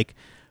say like,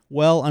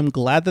 well, I'm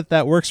glad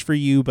that works for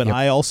you, but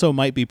I also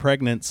might be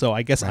pregnant, so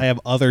I guess I have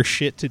other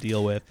shit to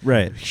deal with.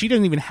 Right. She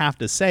doesn't even have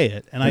to say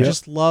it, and I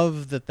just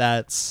love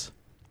that's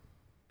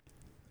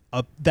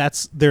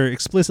they're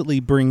explicitly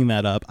bringing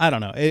that up. I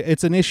don't know.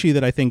 It's an issue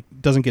that I think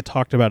doesn't get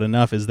talked about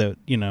enough. Is that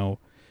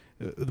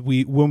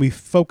when we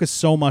focus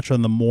so much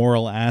on the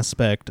moral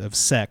aspect of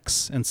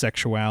sex and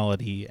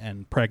sexuality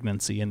and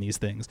pregnancy and these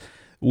things,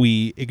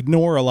 we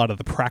ignore a lot of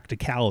the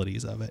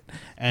practicalities of it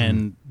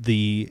and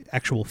the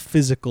actual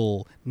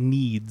physical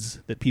needs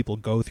that people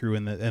go through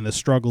and the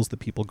struggles that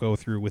people go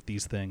through with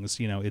these things.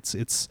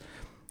 It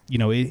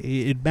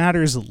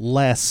matters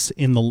less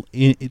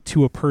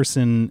to a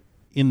person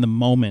in the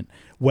moment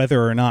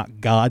whether or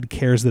not God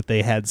cares that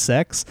they had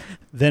sex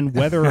than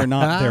whether or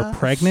not they're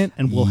pregnant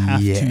and will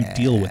have to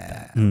deal with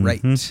that.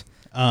 Right.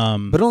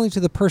 But only to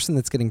the person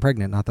that's getting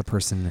pregnant, not the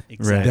person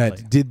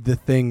that did the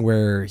thing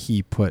where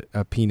he put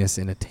a penis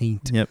in a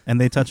taint. Yep. And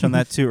they touch on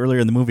that too earlier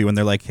in the movie when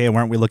they're like, hey,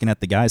 why aren't we looking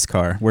at the guy's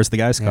car? Where's the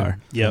guy's car?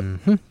 Yep.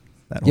 Mm-hmm.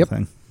 That whole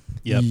thing.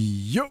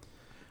 Yep.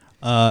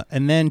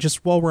 And then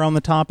just while we're on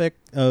the topic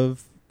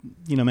of,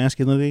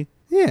 masculinity,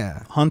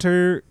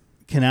 Hunter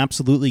can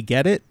absolutely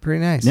get it. Pretty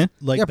nice. Yeah.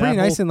 Pretty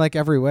nice in like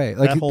every way.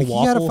 Like that whole he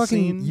had a waffle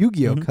fucking scene.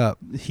 Yu-Gi-Oh cup.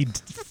 He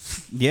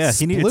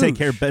needed to take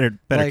better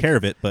care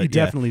of it, but he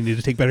definitely needed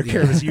to take better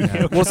care of his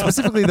Yu-Gi-Oh cup. Well,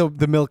 specifically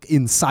the milk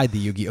inside the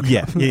Yu-Gi-Oh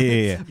cup.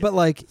 Yeah. But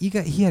like he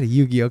had a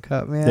Yu-Gi-Oh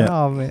cup, man. Yeah.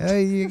 Oh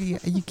man,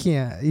 you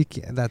can't.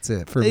 That's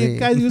it for Hey, me.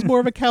 guys, he was more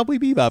of a Cowboy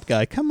Bebop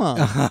guy. Come on.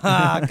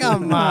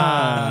 Come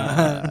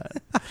on.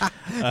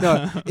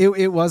 No,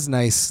 it was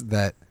nice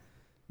that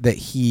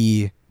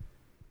he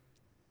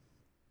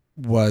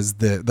was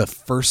the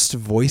first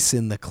voice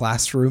in the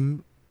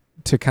classroom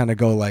to kind of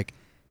go like,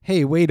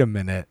 hey, wait a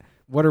minute,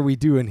 what are we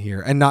doing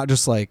here? And not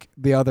just like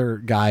the other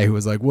guy who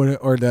was like, what,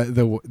 or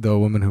the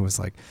woman who was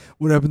like,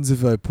 what happens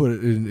if I put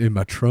it in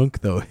my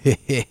trunk though?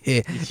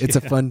 It's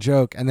a fun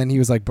joke. And then he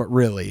was like, but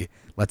really,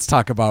 let's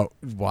talk about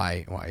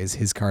why is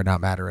his car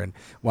not matter, and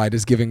why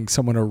does giving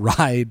someone a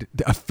ride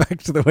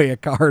affect the way a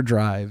car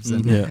drives?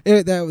 And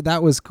that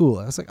was cool.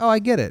 I was like, oh, I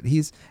get it.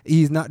 He's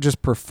not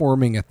just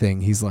performing a thing.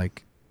 He's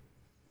like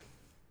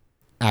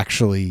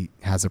actually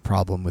has a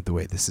problem with the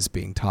way this is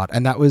being taught.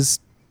 And that was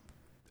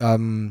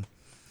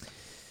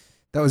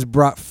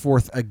brought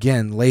forth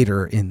again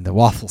later in the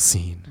waffle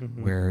scene,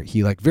 where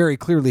he like very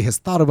clearly has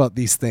thought about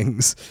these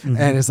things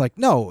and is like,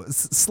 no,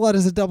 slut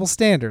is a double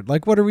standard.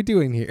 Like, what are we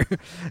doing here?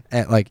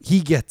 And like, he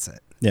gets it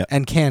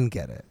and can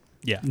get it.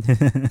 Yeah.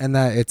 And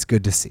that it's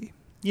good to see.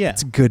 Yeah.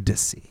 It's good to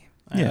see.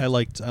 I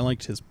liked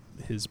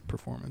his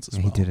performance as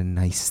well. He did a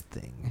nice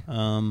thing.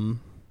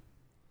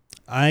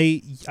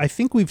 I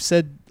think we've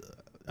said,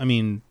 I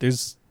mean,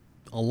 there's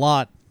a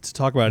lot to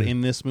talk about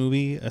in this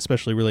movie,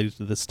 especially related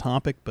to this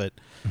topic, but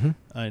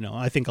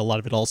I think a lot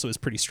of it also is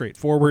pretty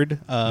straightforward.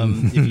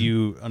 If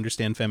you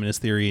understand feminist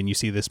theory and you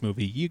see this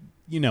movie,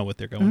 you know what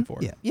they're going for.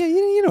 Yeah,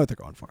 you know what they're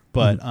going for.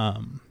 But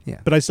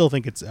but I still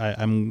think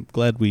I'm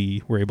glad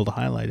we were able to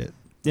highlight it.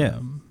 Yeah,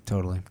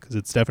 totally, because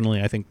it's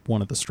definitely, I think,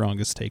 one of the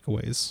strongest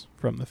takeaways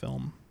from the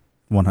film.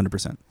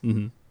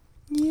 100%.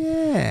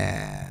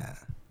 Yeah.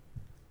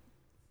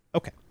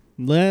 Okay.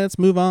 Let's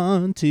move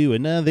on to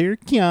another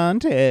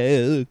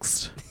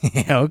context.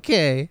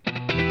 Okay.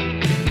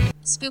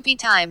 Spoopy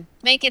time.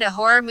 Make it a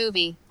horror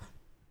movie.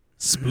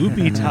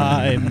 Spoopy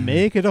time.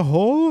 Make it a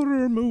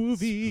horror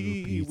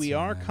movie. We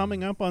are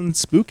coming up on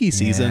spooky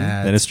season.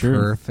 Yeah, that is true.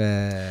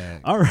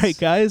 Perfect. All right,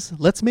 guys.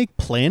 Let's make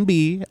Plan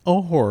B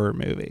a horror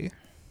movie.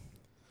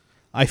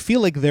 I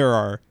feel like there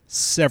are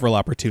several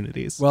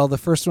opportunities. Well, the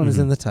first one is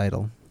in the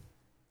title.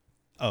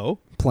 Oh?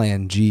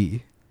 Plan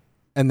G.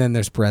 And then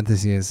there's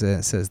parentheses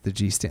that says the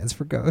G stands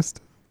for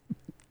ghost.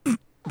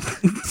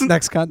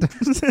 Next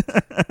context.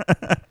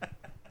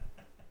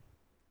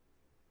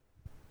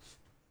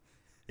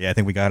 Yeah, I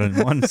think we got it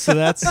in one. So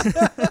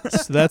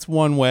that's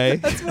one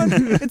way. It's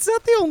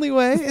not the only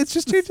way. It's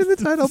just changing the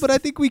title, but I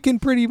think we can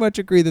pretty much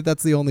agree that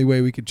that's the only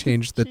way we could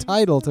change the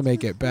title to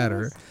make it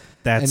better.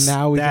 That's and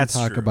now we can that's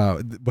talk true.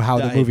 about how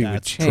the movie would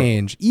That's true.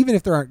 change, even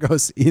if there aren't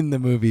ghosts in the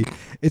movie.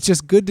 It's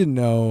just good to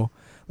know.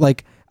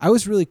 Like, I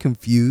was really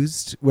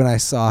confused when I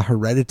saw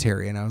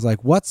Hereditary, and I was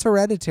like, what's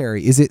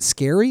Hereditary? Is it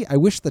scary? I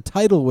wish the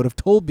title would have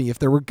told me if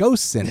there were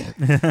ghosts in it.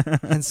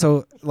 And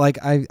so, like,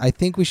 I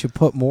think we should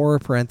put more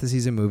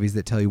parentheses in movies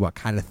that tell you what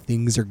kind of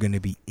things are going to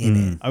be in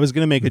it. I was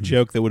going to make a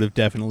joke that would have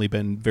definitely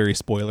been very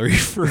spoilery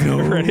for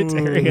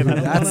Hereditary. And I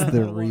don't That's wanna- the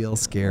I don't real wanna-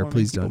 scare. I don't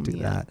Please wanna don't do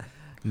people mean. that.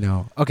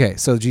 No. Okay,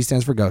 so G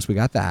stands for ghost. We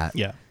got that.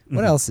 Yeah.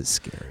 What else is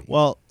scary?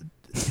 Well,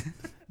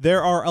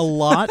 there are a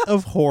lot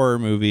of horror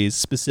movies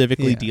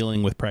specifically Yeah.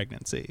 dealing with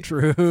pregnancy.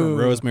 True. From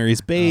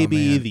Rosemary's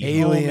Baby, man. The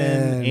Alien.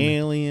 Omen,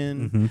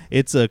 Alien.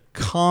 It's a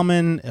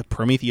common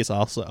Prometheus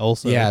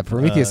also. Yeah,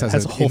 Prometheus has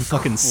has a whole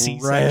fucking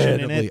C-section in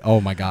incredibly- it.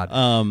 Oh my god,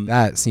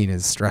 that scene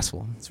is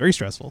stressful. It's very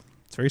stressful.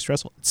 It's very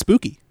stressful. It's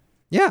spooky.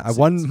 Yeah,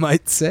 one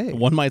might say.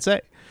 One might say.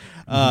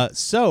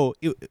 So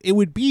it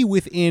would be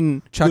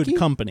within Chucky? good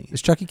company.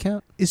 Does Chucky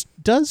count?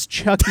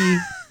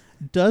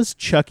 Does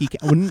Chucky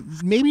well,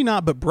 maybe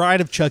not, but Bride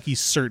of Chucky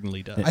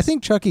certainly does. I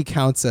think Chucky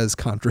counts as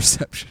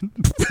contraception.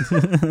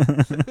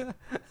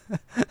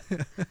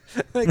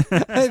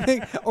 I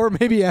think, or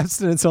maybe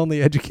abstinence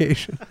only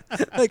education.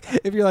 Like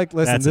if you're like,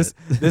 listen, That's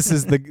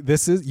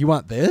this is you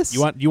want this?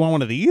 you want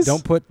one of these?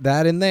 Don't put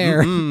that in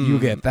there. Mm-mm. You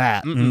get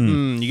that.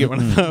 You get one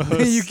of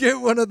those. You get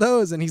one of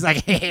those, and he's like,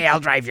 "Hey, I'll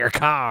drive your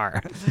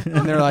car."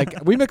 And they're like,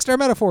 "We mixed our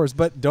metaphors,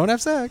 but don't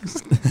have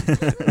sex."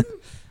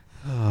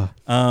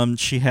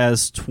 She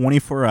has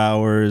 24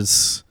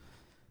 hours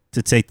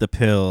to take the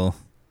pill,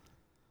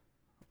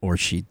 or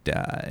she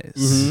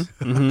dies.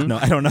 No,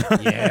 I don't know.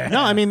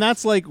 No, I mean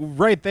that's like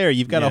right there.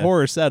 You've got a Yeah.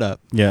 horror setup.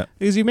 Yeah.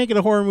 Because you make it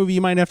a horror movie,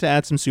 you might have to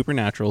add some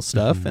supernatural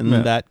stuff, and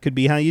Yeah. that could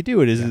be how you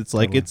do it. It's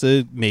like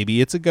totally.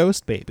 maybe it's a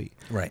ghost baby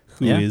Right.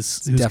 Yeah. who's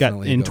got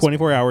definitely a in ghost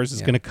 24 baby. hours is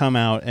Yeah. going to come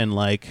out and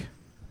like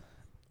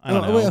I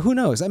don't know. Well, who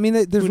knows? I mean,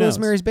 there's Who knows?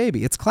 Rosemary's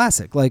Baby. It's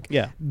classic. Like,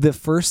 Yeah. the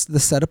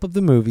setup of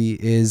the movie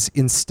is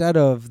instead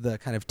of the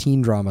kind of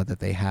teen drama that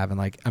they have, and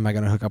like, am I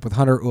going to hook up with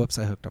Hunter? Oops,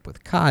 I hooked up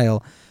with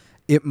Kyle.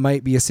 It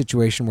might be a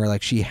situation where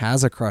like she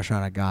has a crush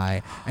on a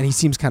guy, and he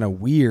seems kind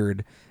of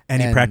weird, And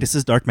he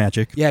practices dark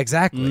magic. Yeah,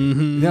 exactly.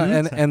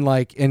 Yeah,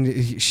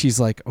 and she's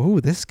like,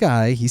 oh, this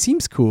guy, he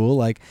seems cool.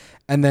 Like,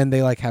 and then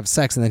they like have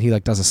sex, and then he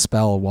like does a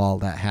spell while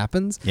that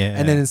happens. Yeah.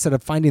 And then instead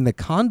of finding the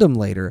condom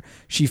later,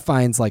 she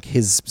finds like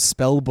his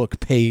spell book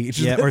page.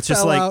 Yeah, that or it's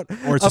just fell like- out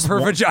or it's of just her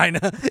one-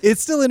 vagina.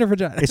 It's still in her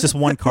vagina. It's just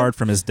one card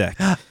from his deck.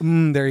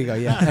 There you go.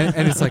 Yeah,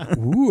 and it's like,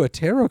 ooh, a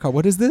tarot card.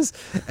 What is this?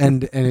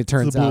 And it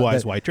turns Blue out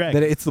Eyes that, White Dragon.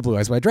 that it's the Blue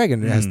Eyes White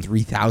Dragon. It has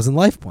 3,000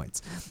 life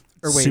points.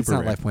 Or wait, it's Super not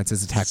rare. life points.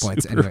 It's attack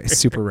points. Super Anyway,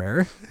 super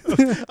rare.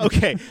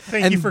 Okay,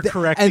 thank you for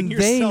correcting And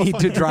they yourself. need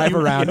on to your drive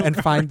around Yu-Gi-Oh! and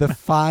find the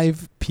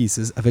 5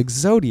 pieces of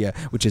Exodia,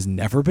 which has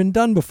never been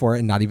done before,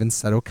 and not even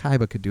Seto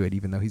Kaiba could do it,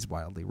 even though he's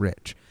wildly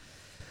rich.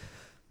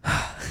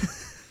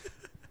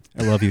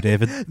 I love you,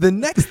 David. The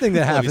next thing that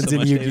Love you happens so in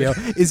much,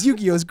 Yu-Gi-Oh! Is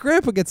Yu-Gi-Oh!'s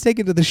grandpa gets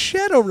taken to the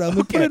Shadow Realm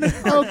and put in a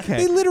car. Okay.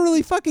 They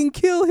literally fucking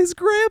kill his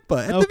grandpa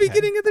at the Okay.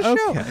 beginning of the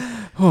Okay.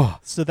 show. Oh,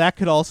 So that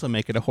could also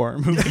make it a horror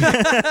movie.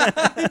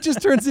 it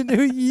just turns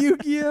into a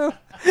Yu-Gi-Oh!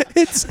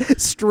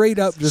 It's straight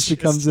up just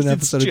becomes an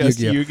episode of just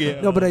Yu-Gi-Oh!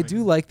 Yu-Gi-Oh! No, but I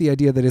do like the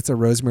idea that it's a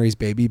Rosemary's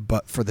Baby,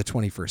 but for the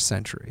 21st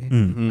century.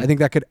 Mm-hmm. I think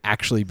that could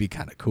actually be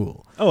kind of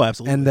cool. Oh,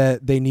 absolutely. And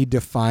that they need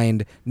to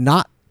find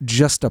not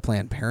just a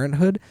Planned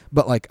Parenthood,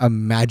 but like a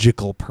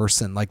magical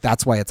person. Like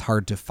that's why it's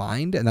hard to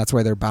find, and that's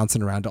why they're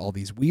bouncing around to all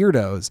these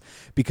weirdos,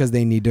 because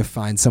they need to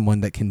find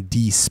someone that can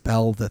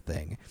dispel the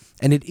thing.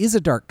 And it is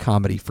a dark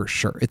comedy for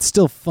sure. It's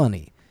still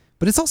funny,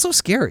 but it's also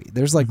scary.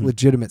 There's like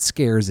legitimate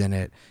scares in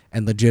it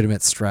and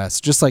legitimate stress.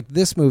 Just like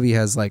this movie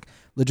has like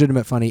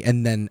legitimate funny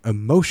and then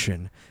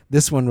emotion.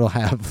 This one will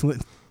have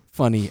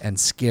funny and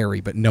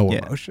scary, but no Yeah.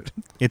 emotion.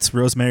 It's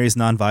Rosemary's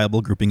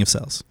non-viable grouping of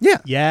cells. Yeah.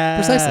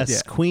 Yes, Precisely.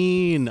 Yeah.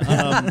 Queen.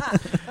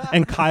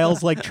 And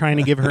Kyle's like trying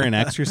to give her an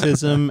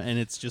exorcism, and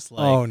it's just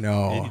like, Oh,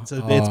 no. it's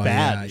Oh, bad.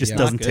 yeah, It just yeah.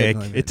 doesn't not take.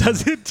 good. It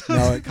doesn't.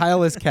 No,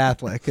 Kyle is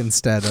Catholic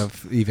instead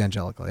of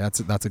evangelical.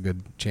 That's a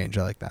good change.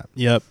 I like that.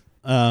 Yep.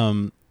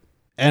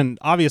 And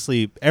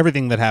obviously,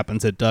 everything that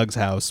happens at Doug's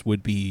house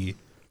would be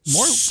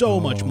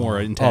much more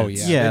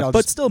intense. Oh, yeah. Yeah, I'll but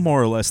just- still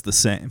more or less the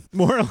same.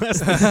 More or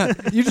less.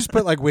 You just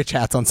put like witch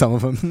hats on some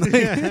of them,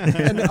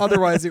 and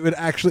otherwise it would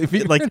actually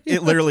be Like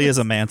it literally is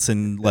a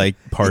Manson like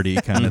party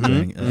kind of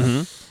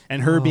thing.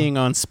 And her being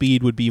on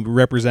speed would be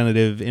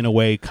representative in a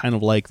way, kind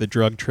of like the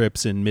drug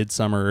trips in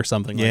Midsummer or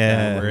something like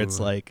Yeah. that, where it's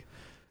like,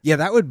 Yeah,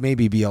 that would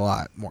maybe be a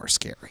lot more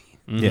scary.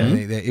 Yeah.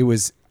 It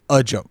was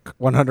a joke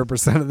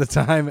 100% of the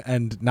time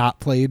and not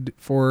played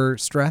for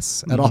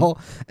stress at all,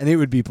 and it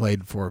would be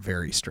played for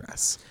very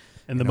stress.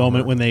 and the In a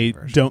moment when horror they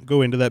version. don't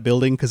go into that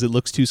building because it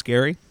looks too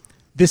scary,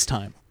 this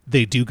time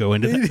they do go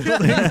into that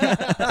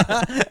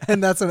building.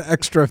 And that's an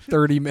extra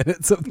 30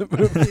 minutes of the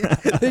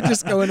movie. They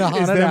just go in a Is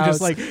haunted them house.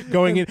 just like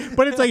going in,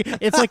 but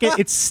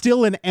it's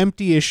still an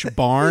empty-ish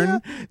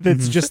barn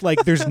that's just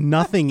like there's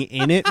nothing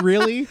in it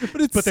really.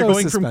 But it's they're so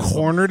going from suspenseful.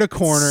 corner to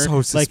corner, so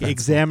like suspenseful.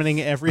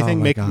 examining everything,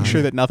 Oh my making God.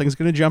 sure that nothing's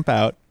going to jump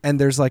out. and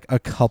there's like a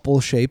couple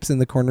shapes in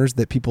the corners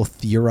that people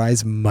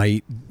theorize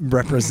might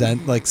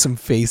represent like some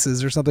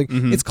faces or something.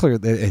 It's clear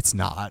that it's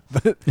not,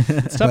 but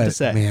It's tough to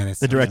say. Man, it's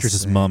The tough to director's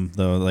his say. mom,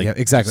 though. Like, Yeah,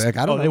 exactly. Like,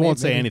 I don't know. they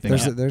won't maybe say anything.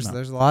 There's No.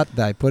 there's a lot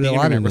that I put a You're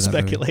lot gonna into that movie.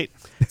 speculate.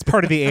 It's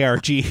part of the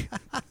ARG.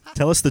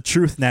 tell us the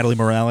truth, Natalie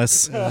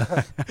Morales.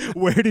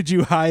 Where did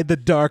you hide the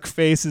dark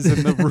faces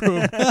in the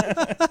room?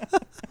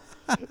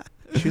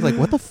 She's like,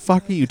 what the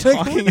fuck are you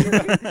talking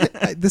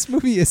about? This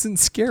movie isn't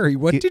scary.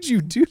 What did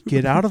you do?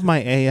 Get out of my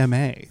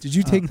AMA. Did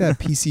you take that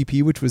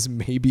PCP, which was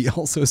maybe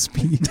also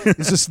speed?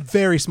 It's just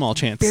very small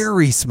chance.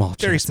 Very small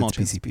chance. Very small it's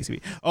chance.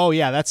 PCP. Oh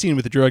yeah, that scene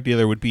with the drug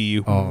dealer would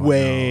be Oh,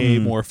 way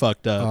more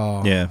fucked up.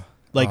 Oh. Yeah.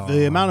 Like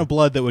the amount of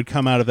blood that would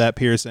come out of that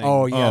piercing.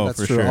 Oh yeah, Oh, that's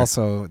for true. sure.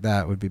 Also,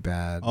 that would be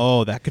bad.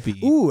 Oh, that could be.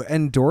 Ooh,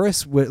 and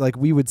Doris would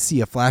we would see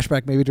a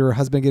flashback maybe to her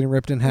husband getting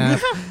ripped in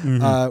half.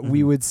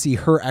 We would see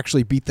her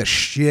actually beat the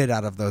shit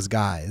out of those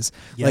guys.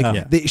 Yeah.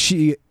 Like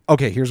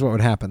here's what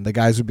would happen. The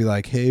guys would be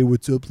like, "Hey,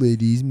 what's up,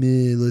 ladies?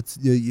 Man, let's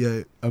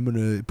I'm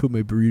gonna put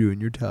my burrito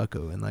in your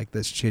taco," and like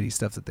this shitty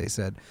stuff that they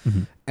said.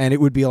 And it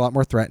would be a lot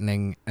more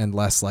threatening and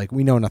less like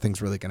we know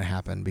nothing's really gonna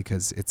happen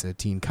because it's a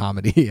teen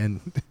comedy and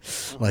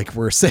like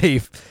we're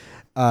safe.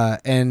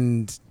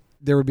 And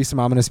there would be some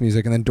ominous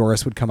music, and then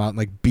Doris would come out and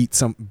like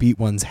beat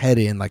one's head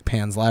in like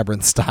Pan's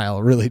Labyrinth style,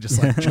 really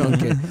just like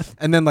chunk it,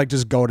 and then like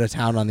just go to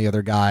town on the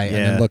other guy, and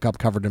then look up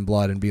covered in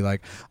blood and be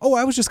like, "Oh,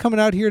 I was just coming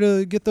out here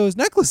to get those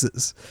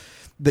necklaces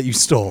that you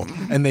stole,"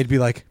 and they'd be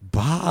like,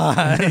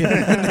 "Bye,"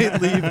 and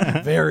they'd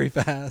leave very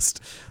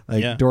fast.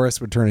 Like Doris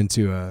would turn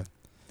into a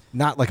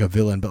not like a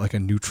villain, but like a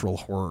neutral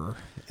horror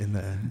in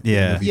the movie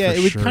Yeah, for it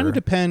would sure. kind of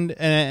depend,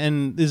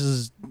 and this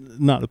is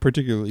not a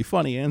particularly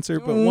funny answer,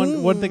 but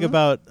one thing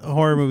about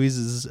horror movies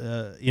is,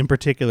 in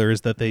particular,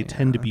 is that they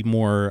tend to be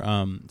more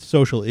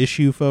social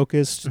issue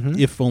focused,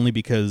 if only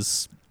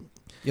because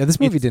this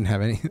movie didn't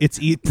have any. it's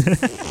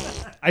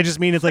I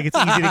just mean it's like it's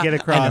easy to get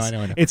across.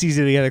 I know. It's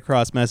easy to get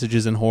across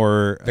messages in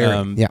horror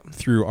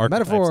through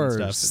archetypes Metaphors.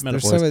 and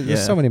stuff.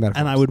 There's so many metaphors.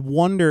 And I would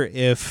wonder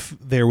if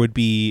there would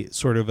be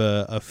sort of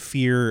a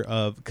fear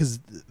of, because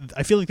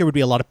I feel like there would be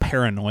a lot of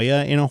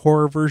paranoia in a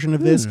horror version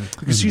of this,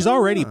 because she's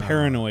already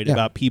paranoid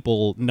about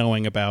people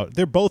knowing about.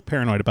 They're both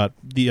paranoid about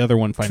the other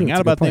one finding True, out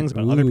it's a good about things,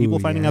 point. about other people Ooh,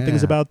 finding out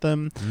things yeah. about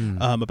them,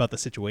 about the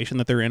situation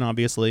that they're in.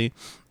 Obviously,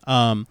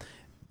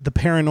 the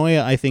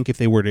paranoia. I think if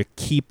they were to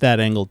keep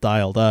that angle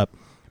dialed up.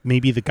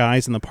 Maybe the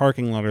guys in the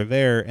parking lot are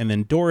there, and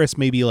then Doris,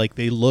 maybe like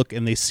they look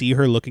and they see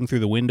her looking through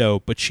the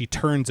window, but she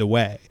turns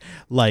away,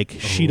 like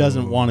she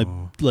doesn't want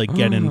to like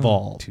get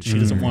involved. She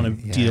doesn't want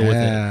to deal with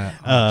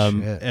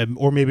it.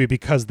 Or maybe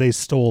because they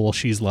stole,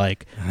 she's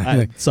like,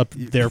 it's up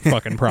their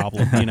fucking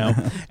problem, you know.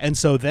 And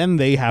so then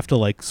they have to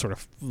like sort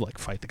of like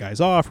fight the guys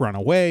off, run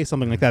away,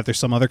 something like that. There's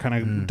some other kind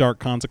of dark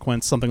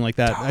consequence, something like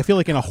that. I feel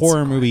like in a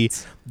horror movie,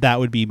 that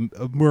would be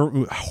a more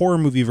horror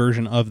movie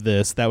version of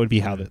this. That would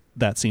be how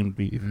that scene would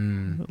be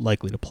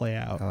likely to play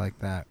out. I like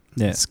that.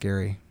 Yeah. It's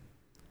scary.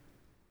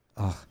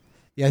 Oh,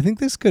 yeah. I think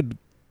this could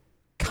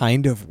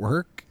kind of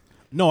work.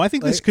 No, I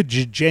think this Like, could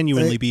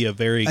genuinely be a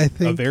very I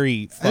think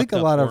fucked a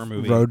up lot horror of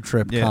movie. road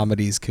trip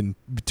comedies can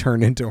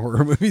turn into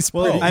horror movies.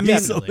 Well, pretty I mean,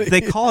 easily.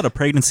 they call it a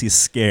pregnancy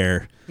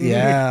scare.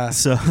 yeah.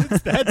 So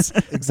That's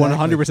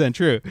 100%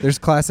 true. There's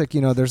classic.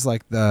 There's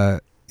like the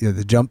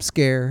jump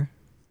scare.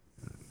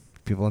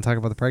 People don't talk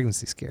about the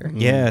pregnancy scare.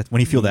 yeah, when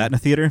you feel that in a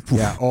theater,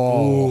 Yeah.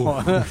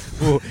 Oh.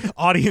 Ooh,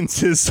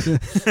 audiences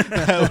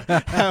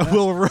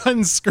will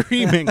run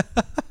screaming.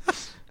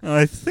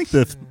 I think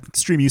the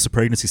extreme use of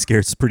pregnancy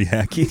scares is pretty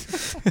hacky.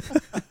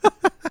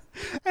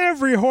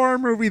 Every horror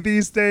movie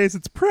these days,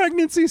 it's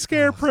pregnancy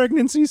scare,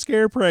 pregnancy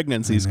scare,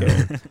 pregnancy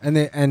scare.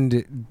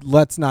 And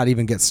let's not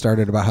even get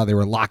started about how they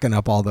were locking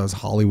up all those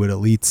Hollywood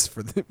elites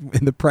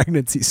in the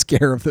pregnancy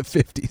scare of the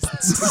 50s and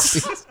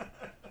 60s.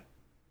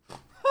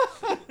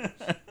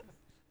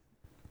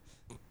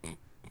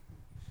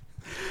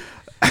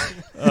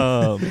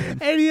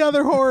 Any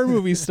other horror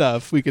movie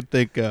stuff we could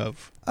think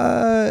of?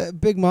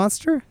 Big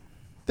Monster?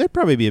 There'd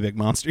probably be a big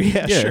monster.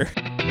 Yeah, sure.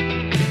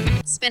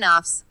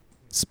 Spin-offs.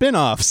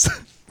 Spin-offs.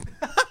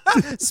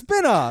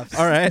 Spin-offs.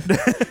 All right.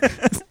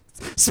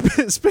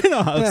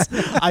 Spin-offs.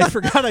 I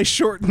forgot I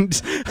shortened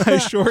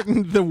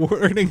the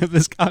wording of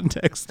this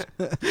context.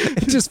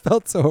 It just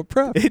felt so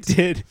appropriate. It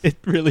did. It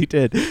really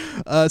did.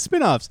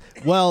 Spin-offs.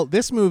 Well,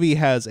 this movie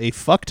has a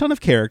fuck ton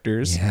of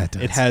characters. Yeah, it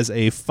does. It has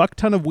a fuck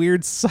ton of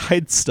weird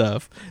side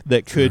stuff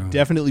that could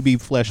definitely be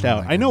fleshed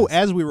out. my I know goodness.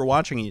 as we were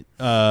watching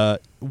it,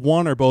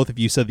 one or both of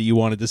you said that you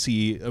wanted to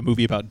see a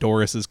movie about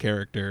Doris's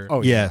character.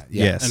 Oh, Yeah,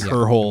 yeah. yes. and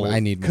her whole, I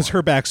need because more.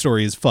 her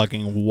backstory is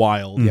fucking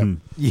wild. Yep.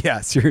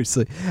 Yeah,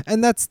 seriously.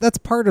 And that's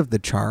part of the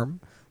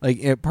charm.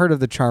 Like part of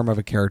the charm of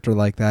a character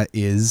like that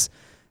is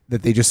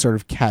that they just sort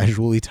of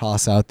casually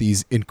toss out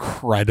these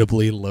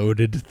incredibly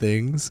loaded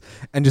things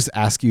and just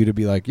ask you to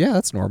be like, yeah,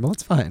 that's normal.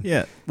 It's fine.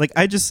 Yeah, like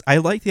I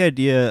like the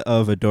idea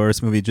of a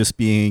Doris movie just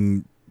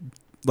being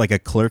like a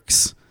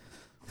Clerks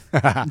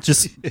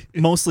just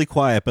mostly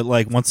quiet, but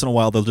like once in a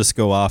while they'll just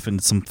go off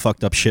and some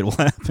fucked up shit will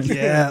happen.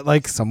 Yeah,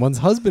 like someone's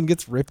husband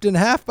gets ripped in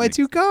half by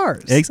two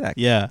cars.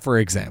 Exactly. Yeah. For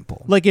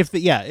example. Like if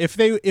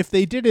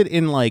they did it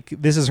in like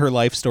This Is Her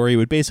Life Story, it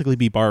would basically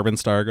be Barb and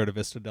Star go to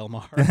Vista Del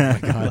Mar. Oh my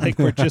God. Like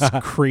where just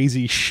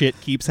crazy shit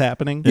keeps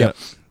happening. Yep.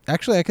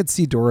 Actually, I could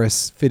see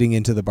Doris fitting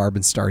into the Barb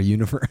and Star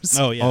universe.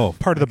 Oh yeah. Oh,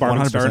 Part of the Barb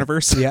and Star 100%.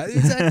 universe. Yeah,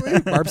 exactly.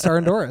 Barb, Star,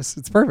 and Doris.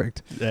 It's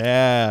perfect.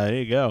 Yeah, there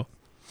you go.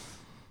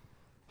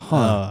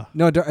 No,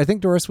 I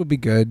think Doris would be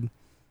good.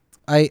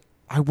 I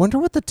wonder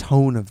what the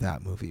tone of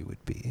that movie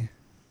would be.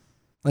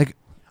 Like,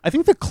 I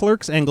think the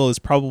Clerks angle is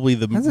probably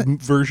the Has it?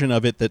 version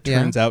of it that Yeah.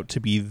 turns out to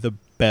be the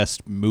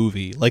best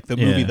movie. Like the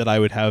movie Yeah. that I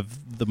would have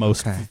the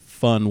most Okay.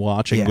 fun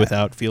watching Yeah.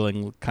 without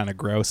feeling kind of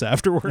gross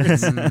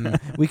afterwards.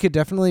 we could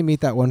definitely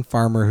meet that one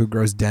farmer who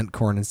grows dent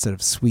corn instead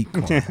of sweet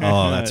corn.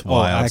 Oh, that's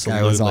wild. That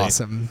guy was absolutely.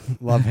 awesome.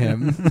 Love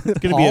him.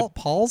 gonna be a-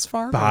 Paul's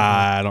farm?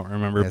 I don't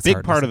remember. Yeah, it's big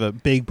hard to part say. of the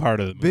movie.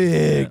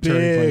 Big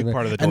turning point.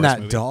 part of the and Doris that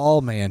movie.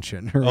 doll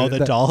mansion. Oh, the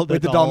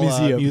doll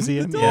museum.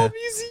 museum. Yeah.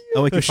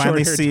 Oh, we The could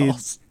finally short-haired see.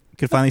 dolls.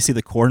 Could finally see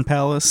the Corn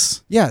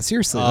Palace. Yeah,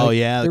 seriously. Oh,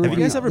 yeah. there Have would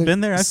you guys be- ever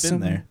been there? I've so- been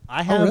there.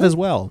 I have really? as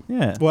well.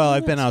 Yeah. Well,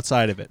 I've been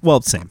outside of it.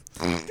 Well, same.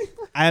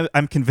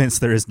 I'm convinced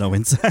there is no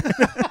inside.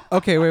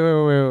 Okay,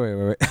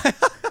 wait.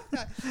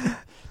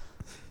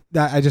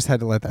 I just had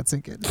to let that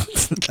sink in.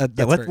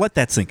 Yeah, let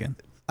that sink in.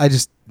 I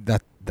just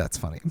that's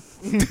funny.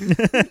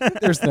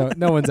 There's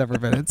no one's ever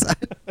been inside.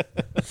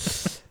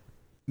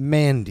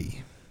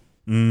 Mandy.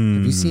 Have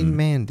you seen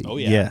Mandy? Oh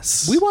yeah.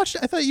 Yes. We watched.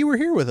 I thought you were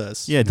here with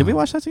us. Yeah. Did we No.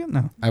 watch that together?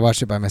 No. I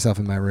watched it by myself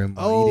in my room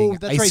while Oh, eating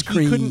that's ice right.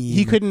 cream.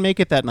 He couldn't make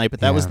it that night, but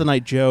that was Yeah. the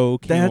night Joe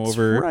came That's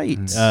over. right.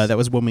 That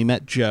was when we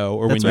met Joe,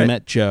 or That's when you right.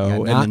 met Joe, Yeah,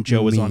 and not then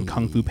Joe was on me.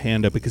 Kung Fu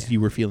Panda because you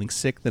were feeling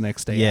sick the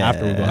next day Yeah.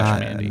 after we watched Not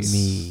Mandy.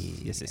 me.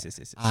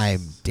 Yes.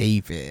 I'm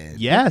David.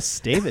 Yes,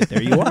 David,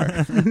 there you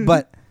are.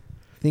 But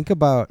think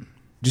about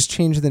just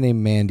change the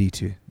name Mandy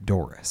to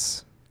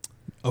Doris.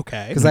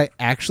 Okay. Because I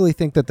actually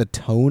think that the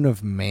tone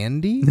of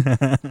Mandy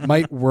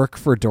might work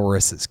for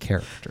Doris's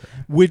character.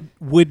 Would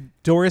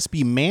Doris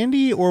be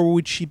Mandy or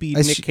would she be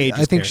Nick Cage's I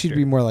think character? she'd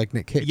be more like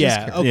Nick Cage's Yeah.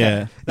 character. Okay.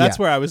 Yeah. That's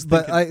Yeah. where I was.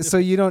 But Thinking. so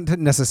you don't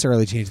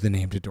necessarily change the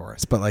name to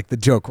Doris, but like the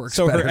joke works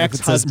So better her if it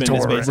says ex-husband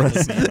is Doris.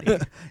 basically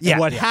Mandy. Yeah, And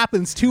what yeah.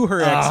 happens to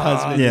her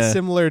ex-husband Yeah. is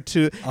similar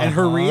to, and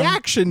her Uh-huh.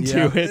 reaction to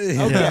Yeah. it.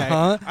 Yeah. Okay,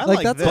 Uh-huh. I Like,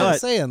 like that's this. what I'm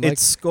But saying. Like,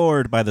 it's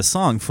scored by the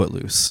song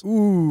Footloose.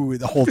 ooh,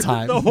 the whole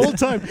time. the whole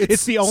time.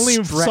 It's the only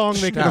song they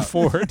stretched can out.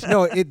 afford.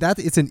 No,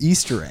 it's an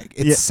Easter egg.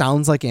 It Yeah.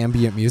 sounds like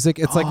ambient music.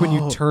 It's like when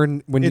you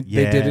turn they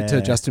did it to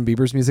Yeah. Justin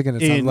Bieber's music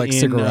and it sounded like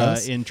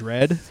cigarettes. In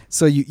Dread.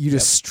 So you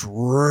just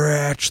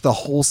stretch the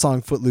whole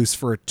song Footloose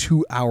for a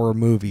 2-hour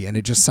movie, and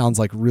it just sounds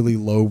like really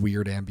low,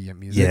 weird ambient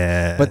music.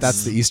 Yes. But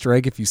that's the Easter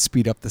egg. If you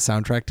speed up the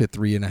soundtrack to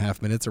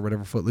 3.5 minutes or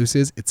whatever Footloose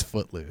is, it's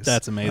Footloose.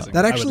 That's amazing.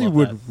 That I actually love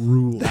would that.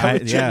 rule. That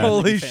would Yeah. genuinely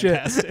Holy be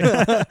shit.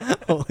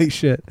 fantastic. Holy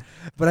shit.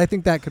 But I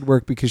think that could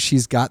work because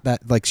she's got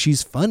that, like,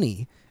 she's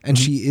funny, and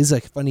she is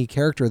a funny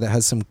character that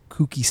has some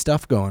kooky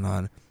stuff going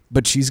on,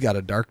 but she's got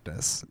a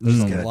darkness. There's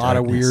She's a got a lot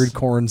of darkness. weird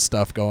corn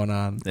stuff going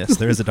on. Yes,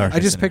 there is a dark. I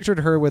just pictured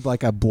her with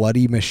like a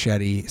bloody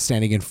machete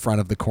standing in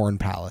front of the corn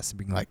palace and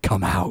being like,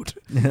 "Come out!"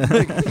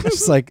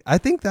 Just like, I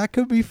think that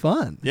could be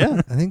fun.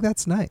 Yeah. I think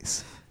that's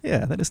nice.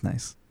 Yeah, that is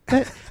nice.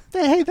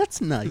 Hey,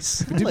 that's nice.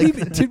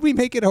 Did we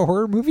make it a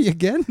horror movie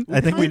again? I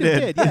think we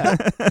Kinda did.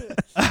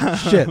 Yeah.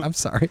 Shit, I'm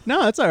sorry.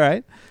 No, that's all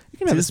right. You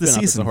can have a Tis the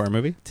spin-off as a season. horror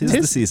movie. Tis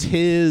the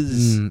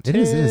season. It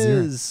is, you're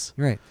Tis.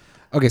 You're right.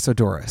 Okay, so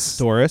Doris.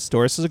 Doris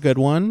is a good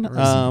one. Doris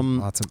is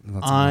lots of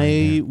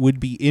I would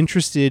be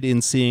interested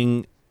in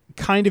seeing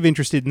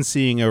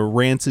a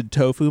rancid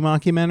tofu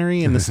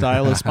mockumentary in the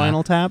style of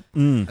Spinal Tap.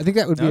 Mm. I think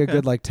that would be a Okay.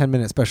 good like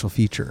 10-minute special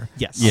feature.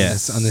 Yes.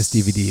 Yes. On this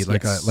DVD,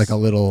 like Yes. a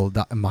little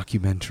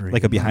mockumentary,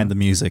 Like a behind the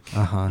music.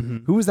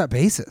 Mhm. Who was that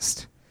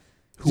bassist?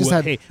 Who- Just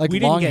had hey, like we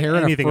didn't long get hair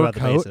and a anything fur about the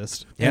coat,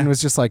 bassist. and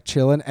was just like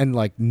chilling and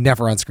like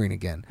never on screen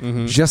again.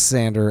 Mhm. Just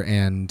Xander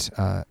and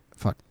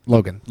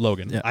Logan.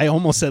 Logan. Yeah. I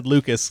almost said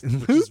Lucas,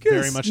 which is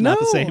very much not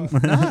the same.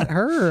 Not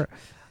her.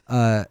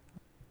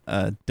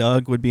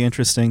 Doug would be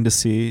interesting to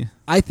see.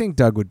 I think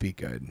Doug would be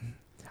good.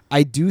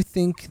 I do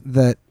think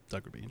that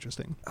Doug would be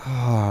interesting.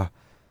 I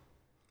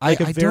Like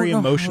a don't very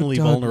know how emotionally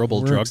Doug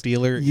vulnerable drug works.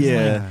 dealer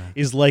Yeah.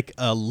 is like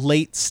a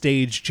late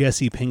stage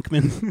Jesse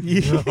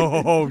Pinkman.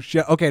 Oh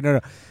shit. Okay, no.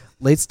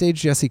 Late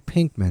stage Jesse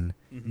Pinkman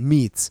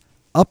meets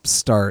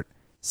upstart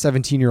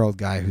 17-year-old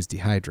guy who's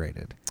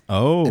dehydrated.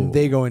 Oh. And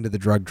they go into the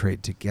drug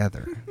trade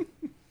together.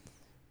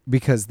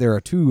 Because there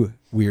are two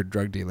weird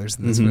drug dealers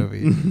in this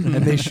movie,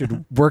 and they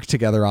should work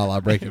together a la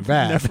Breaking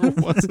Bad. Never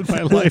once in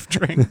my life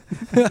drank.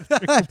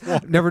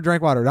 Never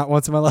drank water, not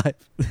once in my life.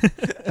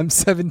 I'm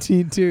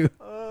 17 too.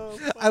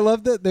 I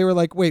love that they were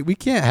like, wait, we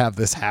can't have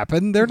this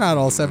happen. They're not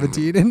all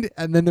 17.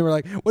 And then they were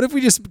like, what if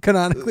we just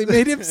canonically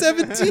made him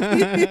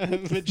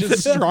 17?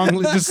 just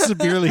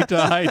severely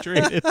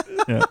dehydrated.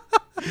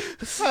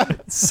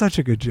 Such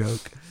a good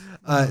joke.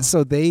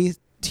 So they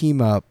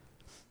team up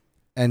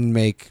and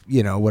make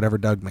whatever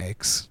Doug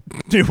makes.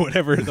 Do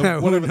whatever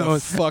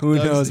the fuck who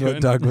Doug's knows doing.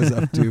 what Doug was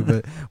up to,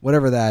 but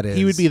whatever that is.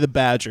 He would be the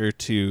badger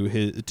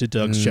to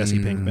Doug's Jesse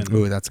Pinkman.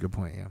 Ooh, that's a good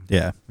point.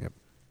 Yeah. Yeah.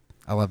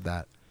 I love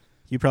that.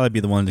 You'd probably be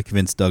the one to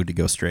convince Doug to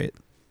go straight.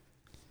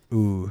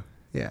 Ooh,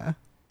 yeah.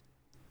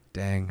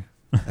 Dang.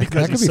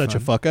 Because he's such a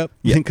fuck up.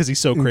 Yeah. Because he's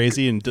so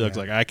crazy, and Doug's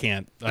like, I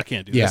can't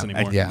do this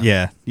anymore. Yeah.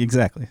 Yeah,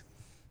 exactly.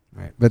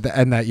 Right. But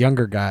and that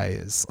younger guy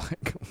is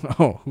like,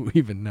 oh, who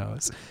even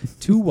knows?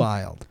 Too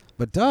wild.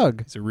 But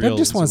Doug, He's a real- Doug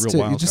just he's a wants real to.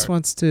 He wild just card.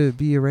 wants to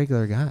be a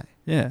regular guy.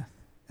 Yeah.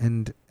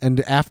 And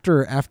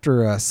after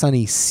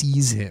Sunny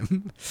sees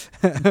him,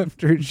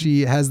 after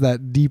she has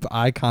that deep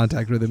eye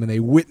contact with him, and they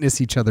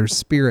witness each other's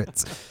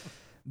spirits,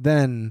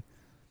 then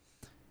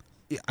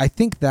I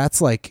think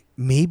that's like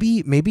maybe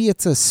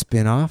it's a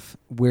spin-off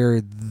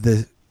where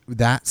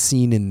that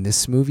scene in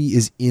this movie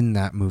is in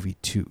that movie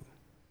too.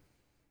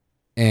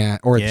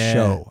 Or the Yeah.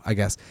 show, I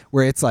guess,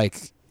 where it's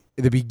like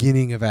the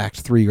beginning of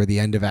Act 3 or the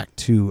end of Act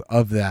 2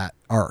 of that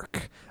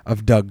arc,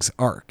 of Doug's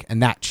arc,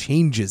 and that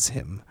changes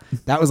him.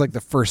 That was like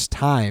the first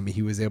time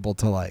he was able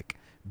to like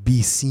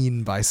be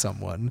seen by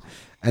someone,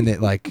 and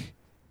that like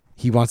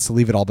he wants to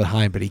leave it all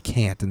behind, but he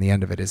can't, and the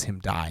end of it is him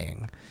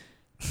dying.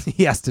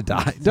 He has to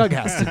die. Doug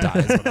has to die,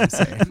 is what I'm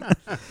saying.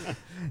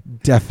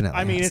 Definitely.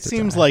 I mean, has it to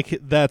seems die. like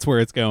that's where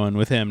it's going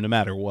with him, no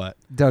matter what.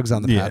 Doug's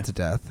on the Yeah. path to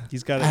death.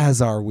 He's got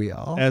As are we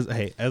all. as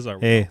our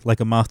Hey, like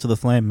a moth to the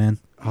flame, man.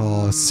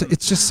 Oh, so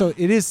it's just so.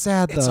 It is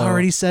sad though. It's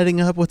already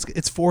setting up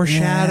it's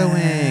foreshadowing.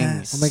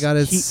 Yes. Oh my God,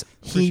 it's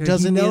he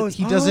doesn't knows.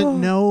 he doesn't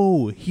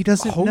know. He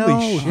doesn't Holy know.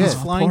 shit. He's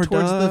flying Poor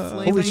towards the Doug.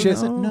 flame. Holy and he shit.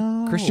 doesn't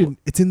know. Christian,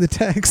 it's in the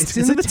text.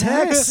 It's in the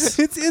text.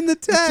 It's in the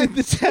text.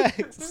 It's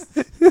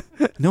in the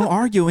text. No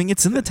arguing.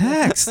 It's in the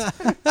text.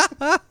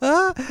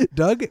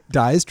 Doug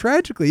dies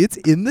tragically. It's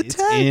in the It's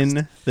text.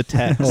 in the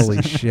text.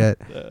 Holy shit.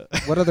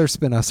 What other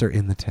spin-offs are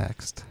in the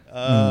text?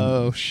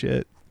 Oh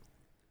shit.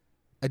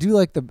 I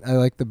like the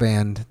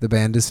band. The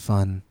band is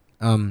fun.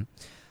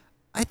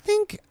 I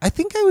think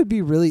I would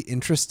be really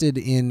interested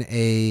in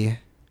a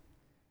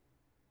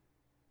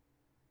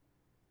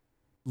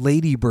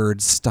Lady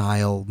Bird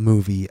style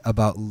movie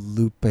about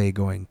Lupe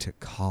going to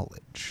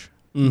college.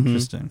 Mhm.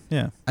 Interesting.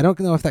 Yeah. I don't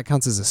know if that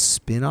counts as a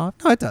spin-off.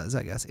 No, it does,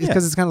 I guess.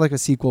 Because it's kind of like a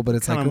sequel, but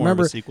it's Kinda like, more of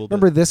a remember sequel, but-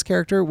 remember this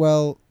character?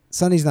 Well,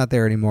 Sunny's not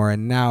there anymore,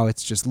 and now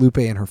it's just Lupe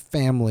and her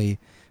family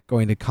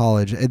going to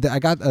college. I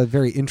got a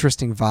very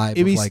interesting vibe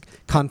It'd be of like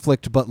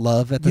conflict but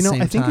love at the same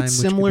time. I think it's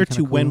which could be similar kinda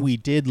to when cool. we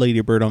did Lady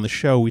Bird on the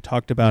show. We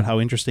talked about how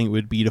interesting it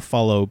would be to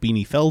follow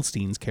Beanie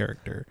Feldstein's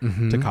character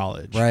to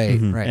college. Right,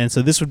 Mhm. right. And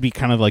so this would be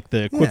kind of like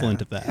the equivalent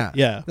Yeah, of that.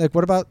 yeah. Yeah. Like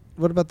what about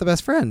the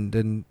best friend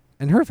and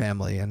her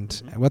family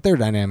and what their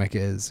dynamic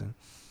is?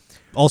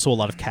 Also a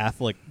lot of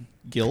Catholic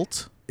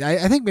guilt.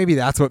 I think maybe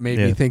that's what made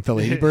me Yeah. think the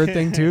Lady Bird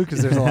thing too,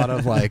 because there's a lot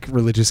of like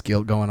religious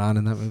guilt going on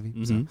in that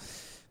movie. So.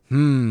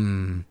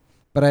 Mhm.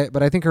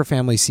 But I think her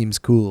family seems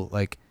cool.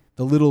 Like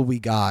the little we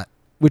got,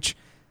 which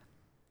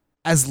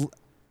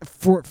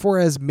for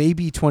as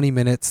maybe 20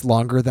 minutes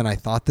longer than I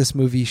thought this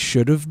movie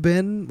should have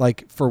been,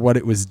 like for what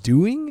it was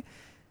doing,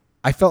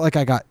 I felt like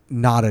I got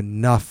not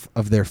enough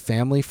of their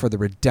family for the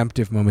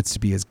redemptive moments to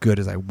be as good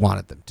as I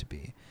wanted them to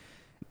be.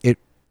 It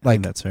I like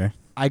think that's fair.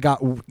 I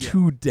got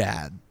two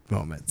dad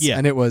moments. Yeah.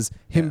 And it was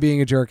him Yeah.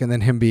 being a jerk and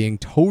then him being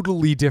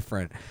totally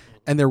different.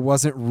 And there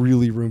wasn't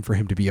really room for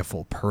him to be a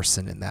full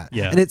person in that.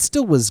 Yeah. And it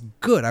still was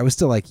good. I was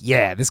still like,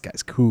 yeah, this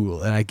guy's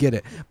cool. And I get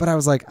it. But I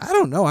was like, I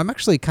don't know. I'm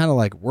actually kind of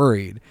like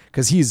worried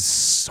because he's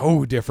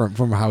so different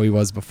from how he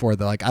was before.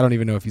 That like, I don't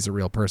even know if he's a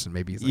real person.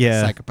 Maybe he's like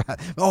a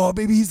psychopath. Oh,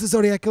 maybe he's the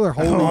Zodiac Killer.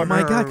 Oh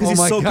my god!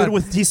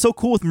 Because he's so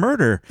cool with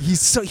murder. he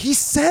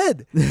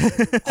said,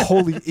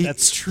 holy.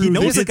 That's true. He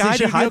knows This a is- guy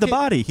to hide the okay.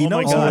 body. He Oh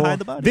my knows how God. to hide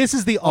the body. This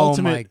is the Oh my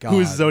ultimate God.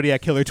 who's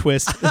Zodiac Killer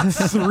twist.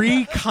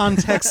 3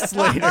 contexts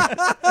later,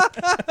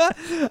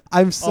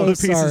 I'm so all the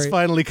pieces sorry.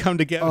 finally come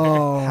together.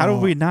 Oh. How do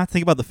we not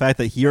think about the fact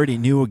that he already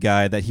knew a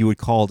guy that he would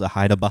call to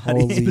hide a body?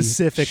 Holy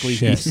Specifically,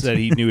 he shit. said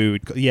he knew he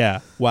would. Yeah.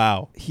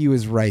 Wow. He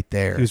was right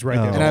there. He was right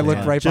there. Oh, And I the whole looked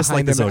time. right Just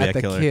behind like the him Zodiac at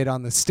the Killer. kid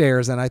on the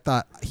stairs, and I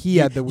thought he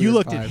had the weird You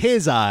looked vibes. at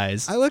his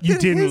eyes. I looked you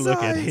at didn't his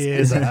look at eyes.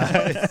 his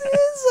eyes.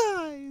 his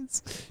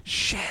eyes.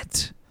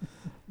 Shit.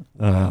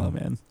 Oh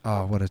man.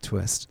 Oh, what a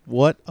twist.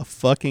 What a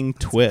fucking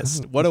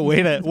twist! What a way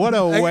to go!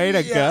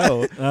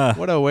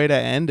 What a way to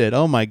end it!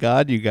 Oh my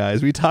God, you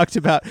guys! We talked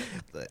about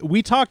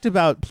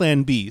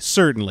Plan B,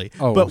 certainly,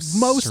 Oh, but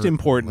most certainly.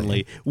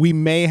 importantly, we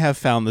may have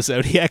found the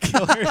Zodiac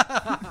Killer.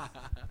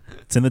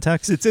 It's in the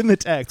text. It's in the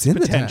text, It's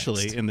in the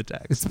potentially text. in the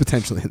text. It's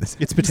potentially in this.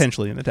 It's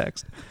potentially in the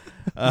text.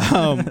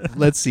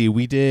 Let's see.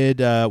 We did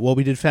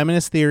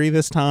Feminist Theory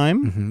this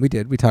time. Mhm, we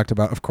did. We talked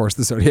about, of course,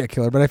 the Zodiac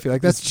Killer, but I feel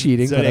like that's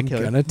cheating. Zodiac but I'm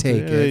Killer. gonna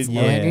take it. It's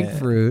Yeah. low-hanging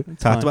fruit.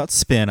 It's Talked fine. about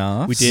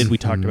spin-offs. We did. We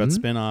talked about Mhm.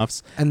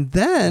 spin-offs. And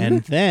then And we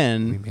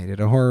then made it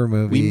a horror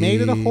movie. we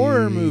made it a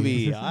horror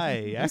movie.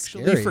 I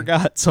actually scary.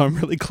 forgot, so I'm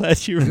really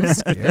glad you remembered.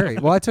 Scary.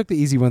 Well, I took the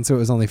easy one, so it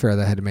was only fair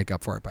that I had to make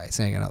up for it by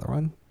saying another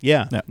one.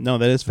 Yeah. Yeah. No,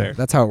 that is fair.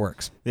 That's how it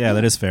works. Yeah,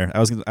 that is fair. I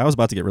was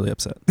about to get really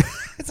upset.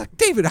 It's like,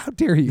 David, how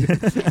dare you?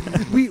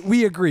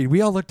 we agreed.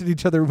 We all looked at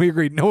each other and we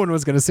agreed no one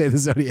was going to say the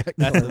Zodiac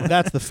Killer.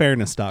 That's the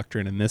fairness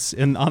doctrine on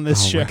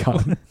this show. My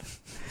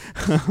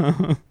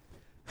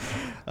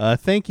God.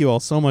 Thank you all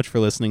so much for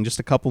listening. Just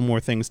a couple more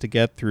things to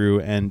get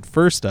through. And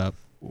first up,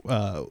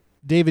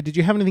 David, did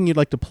you have anything you'd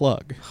like to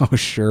plug? Oh,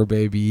 sure,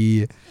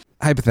 baby.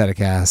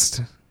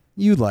 Hypotheticast.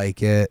 You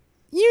like it.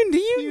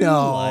 You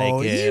know.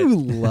 like it. You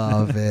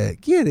love it.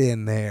 Get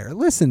in there.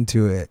 Listen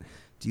to it.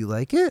 Do you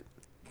like it?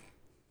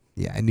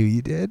 Yeah, I knew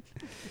you did.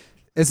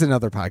 It's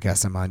another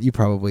podcast I'm on. You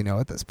probably know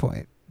at this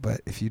point.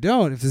 But if you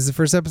don't, if this is the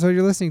first episode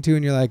you're listening to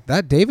and you're like,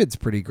 that David's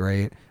pretty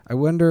great, I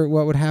wonder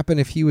what would happen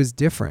if he was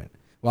different.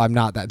 Well, I'm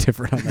not that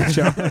different on that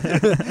show.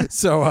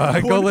 So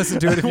go listen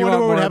to it if you want what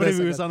more would of happen this.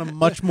 if he was on a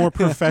much more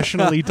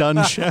professionally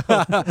done show.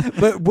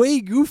 But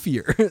way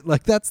goofier.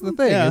 Like, that's the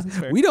thing. Yeah, is that's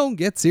fair. we don't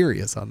get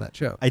serious on that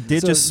show. I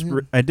did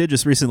So, I did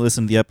just recently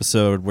listen to the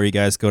episode where you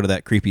guys go to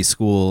that creepy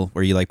school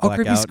where you like black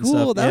creepy out and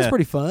school. stuff. That was Yeah.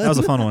 pretty fun. That was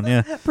a fun one.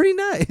 Yeah. Pretty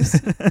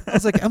nice. I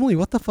was like, Emily,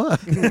 what the fuck?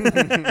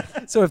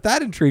 So if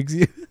that intrigues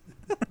you,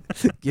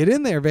 get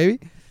in there, baby.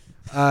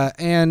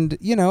 And,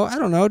 you know, I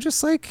don't know,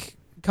 just like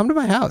come to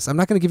my house. I'm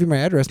not going to give you my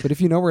address, but if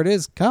you know where it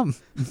is, come.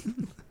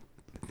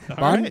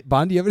 right.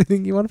 Bond, do you have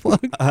anything you want to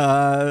plug?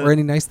 Or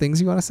any nice things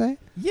you want to say?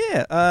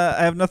 Yeah,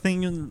 I have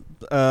nothing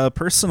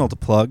personal to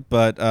plug,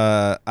 but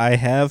I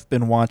have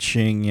been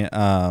watching,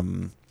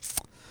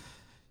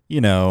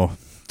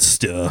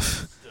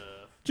 stuff.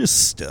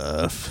 Just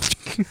stuff.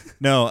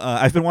 No,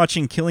 I've been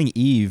watching Killing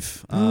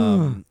Eve,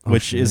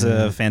 which is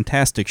a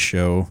fantastic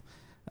show.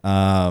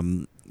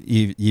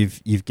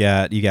 You've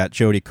got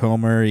Jodie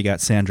Comer, you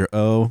got Sandra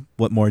Oh.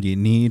 What more do you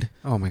need?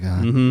 Oh my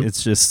God. Mhm.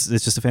 It's just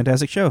a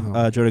fantastic show.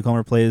 Oh. Jodie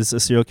Comer plays a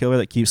serial killer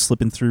that keeps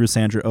slipping through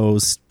Sandra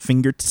Oh's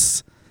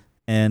fingers,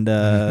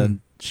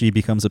 and she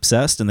becomes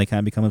obsessed, and they kind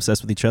of become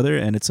obsessed with each other,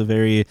 and it's a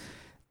very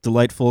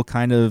delightful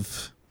kind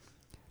of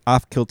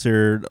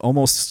off-kilter,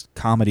 almost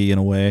comedy in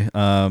a way,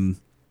 and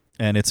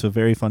it's a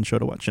very fun show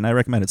to watch, and I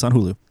recommend it. It's on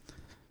Hulu.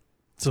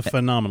 It's a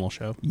phenomenal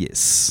show.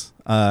 Yes.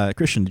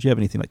 Christian, did you have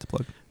anything you'd like to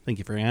plug? Thank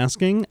you for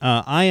asking.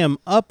 I am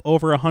up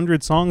over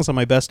 100 songs on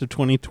my Best of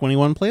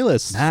 2021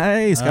 playlist.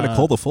 Nice. Got a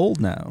cold to fold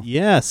now.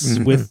 Yes,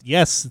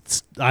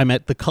 I'm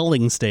at the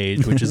culling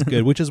stage, which is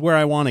good, which is where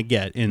I want to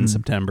get in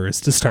September, is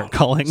to start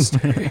culling. It's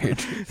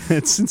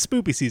in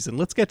spoopy season.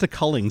 Let's get to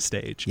culling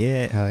stage.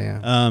 Yeah. Hell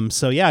yeah.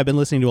 So yeah, I've been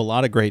listening to a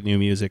lot of great new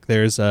music.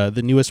 There's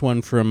the newest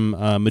one from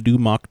Madhu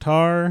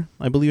Mokhtar,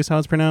 I believe is how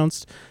it's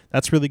pronounced.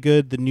 That's really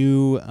good. The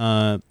new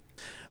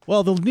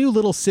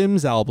Little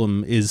Sims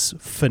album is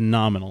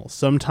phenomenal.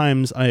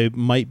 Sometimes I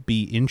Might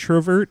Be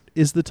Introvert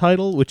is the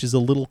title, which is a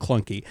little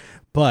clunky,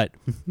 but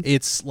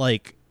it's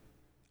like,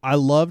 I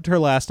loved her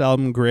last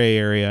album, Gray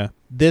Area.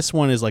 This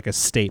one is like a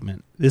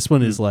statement. This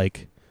one is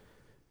like,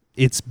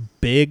 it's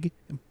big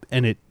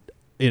and it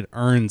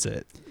earns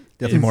it.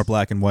 Definitely more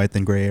black and white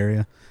than gray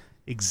area.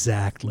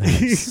 Exactly.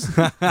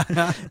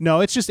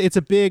 No, it's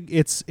good.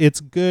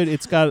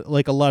 It's got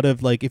like a lot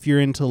of like, if you're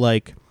into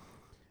like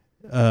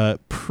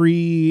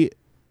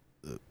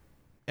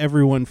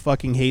everyone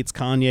fucking hates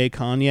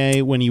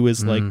Kanye when he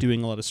was like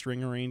doing a lot of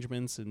string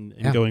arrangements and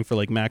going for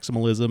like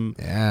maximalism.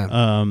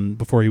 Yeah.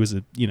 Before he was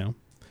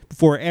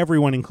before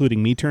everyone,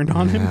 including me, turned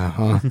on him.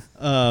 Uh-huh.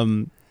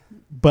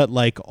 But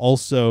like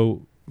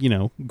also,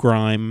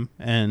 grime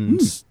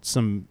and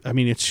some, I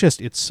mean, it's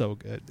so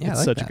good. Yeah, I it's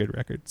like such that. a good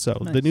record. So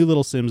Nice. the new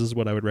Little Sims is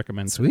what I would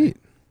recommend. Sweet.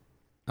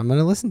 I'm going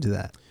to listen to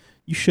that.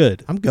 You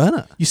should. I'm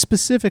gonna. You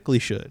specifically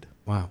should.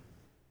 Wow.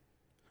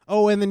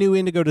 Oh, and the new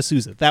Indigo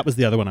D'Souza. That was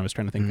the other one I was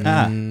trying to think of.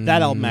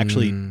 That album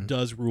actually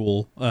does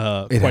rule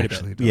quite a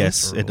actually bit. does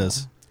Yes, rule. it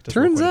does. Does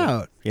rule Turns quite a bit.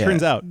 out. Yeah.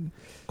 Turns out,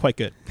 quite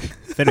good.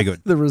 Very good.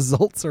 The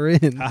results are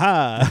in.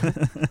 Aha!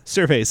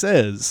 Survey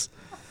says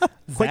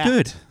Quite that-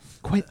 good.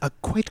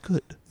 quite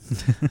good.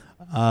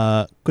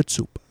 Good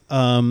soup.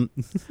 I've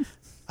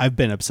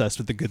been obsessed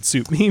with the good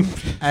soup meme.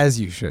 As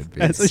you should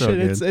be. As I so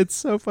should. good. It's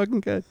so fucking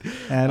good.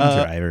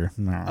 Adam Driver.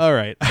 No. All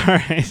right.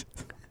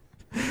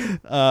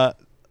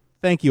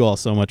 Thank you all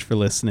so much for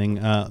listening.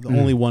 The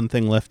only one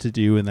thing left to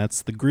do, and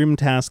that's the grim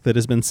task that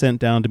has been sent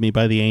down to me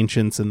by the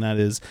ancients, and that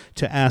is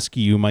to ask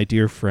you, my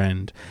dear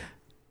friend,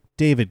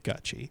 David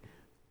Gutchie,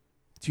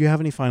 do you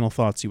have any final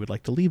thoughts you would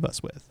like to leave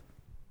us with?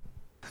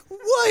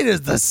 Why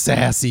does the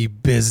sassy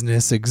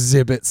business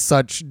exhibit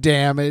such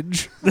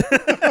damage?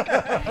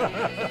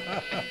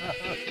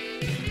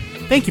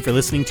 Thank you for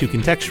listening to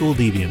Contextual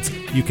Deviance.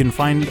 You can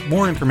find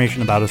more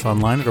information about us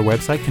online at our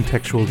website,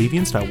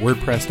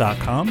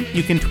 contextualdeviance.wordpress.com.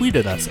 You can tweet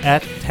at us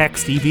at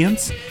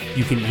TextDeviance.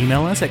 You can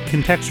email us at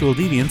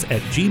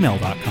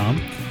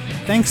contextualdeviance@gmail.com.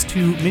 Thanks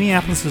to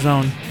Minneapolis'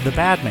 own The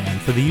Badman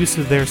for the use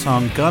of their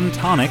song Gun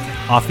Tonic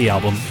off the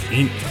album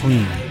Ain't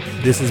Clean.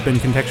 This has been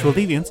Contextual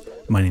Deviance.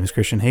 My name is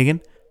Christian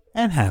Hagen,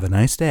 and have a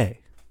nice day.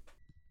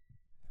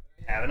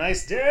 Have a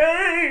nice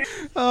day!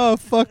 Oh,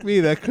 fuck me.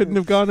 That couldn't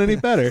have gone any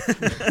better.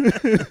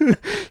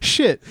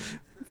 Shit.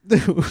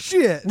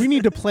 Shit. We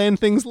need to plan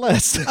things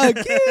less.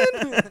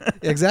 Again?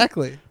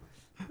 Exactly.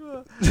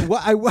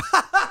 Well,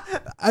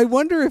 I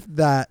wonder if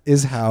that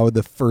is how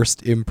the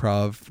first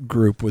improv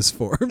group was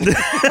formed.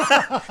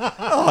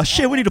 Oh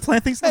shit, we need to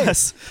plan things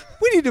less.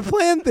 We need to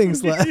plan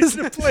things less.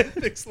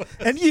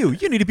 And you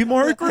need to be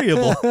more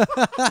agreeable.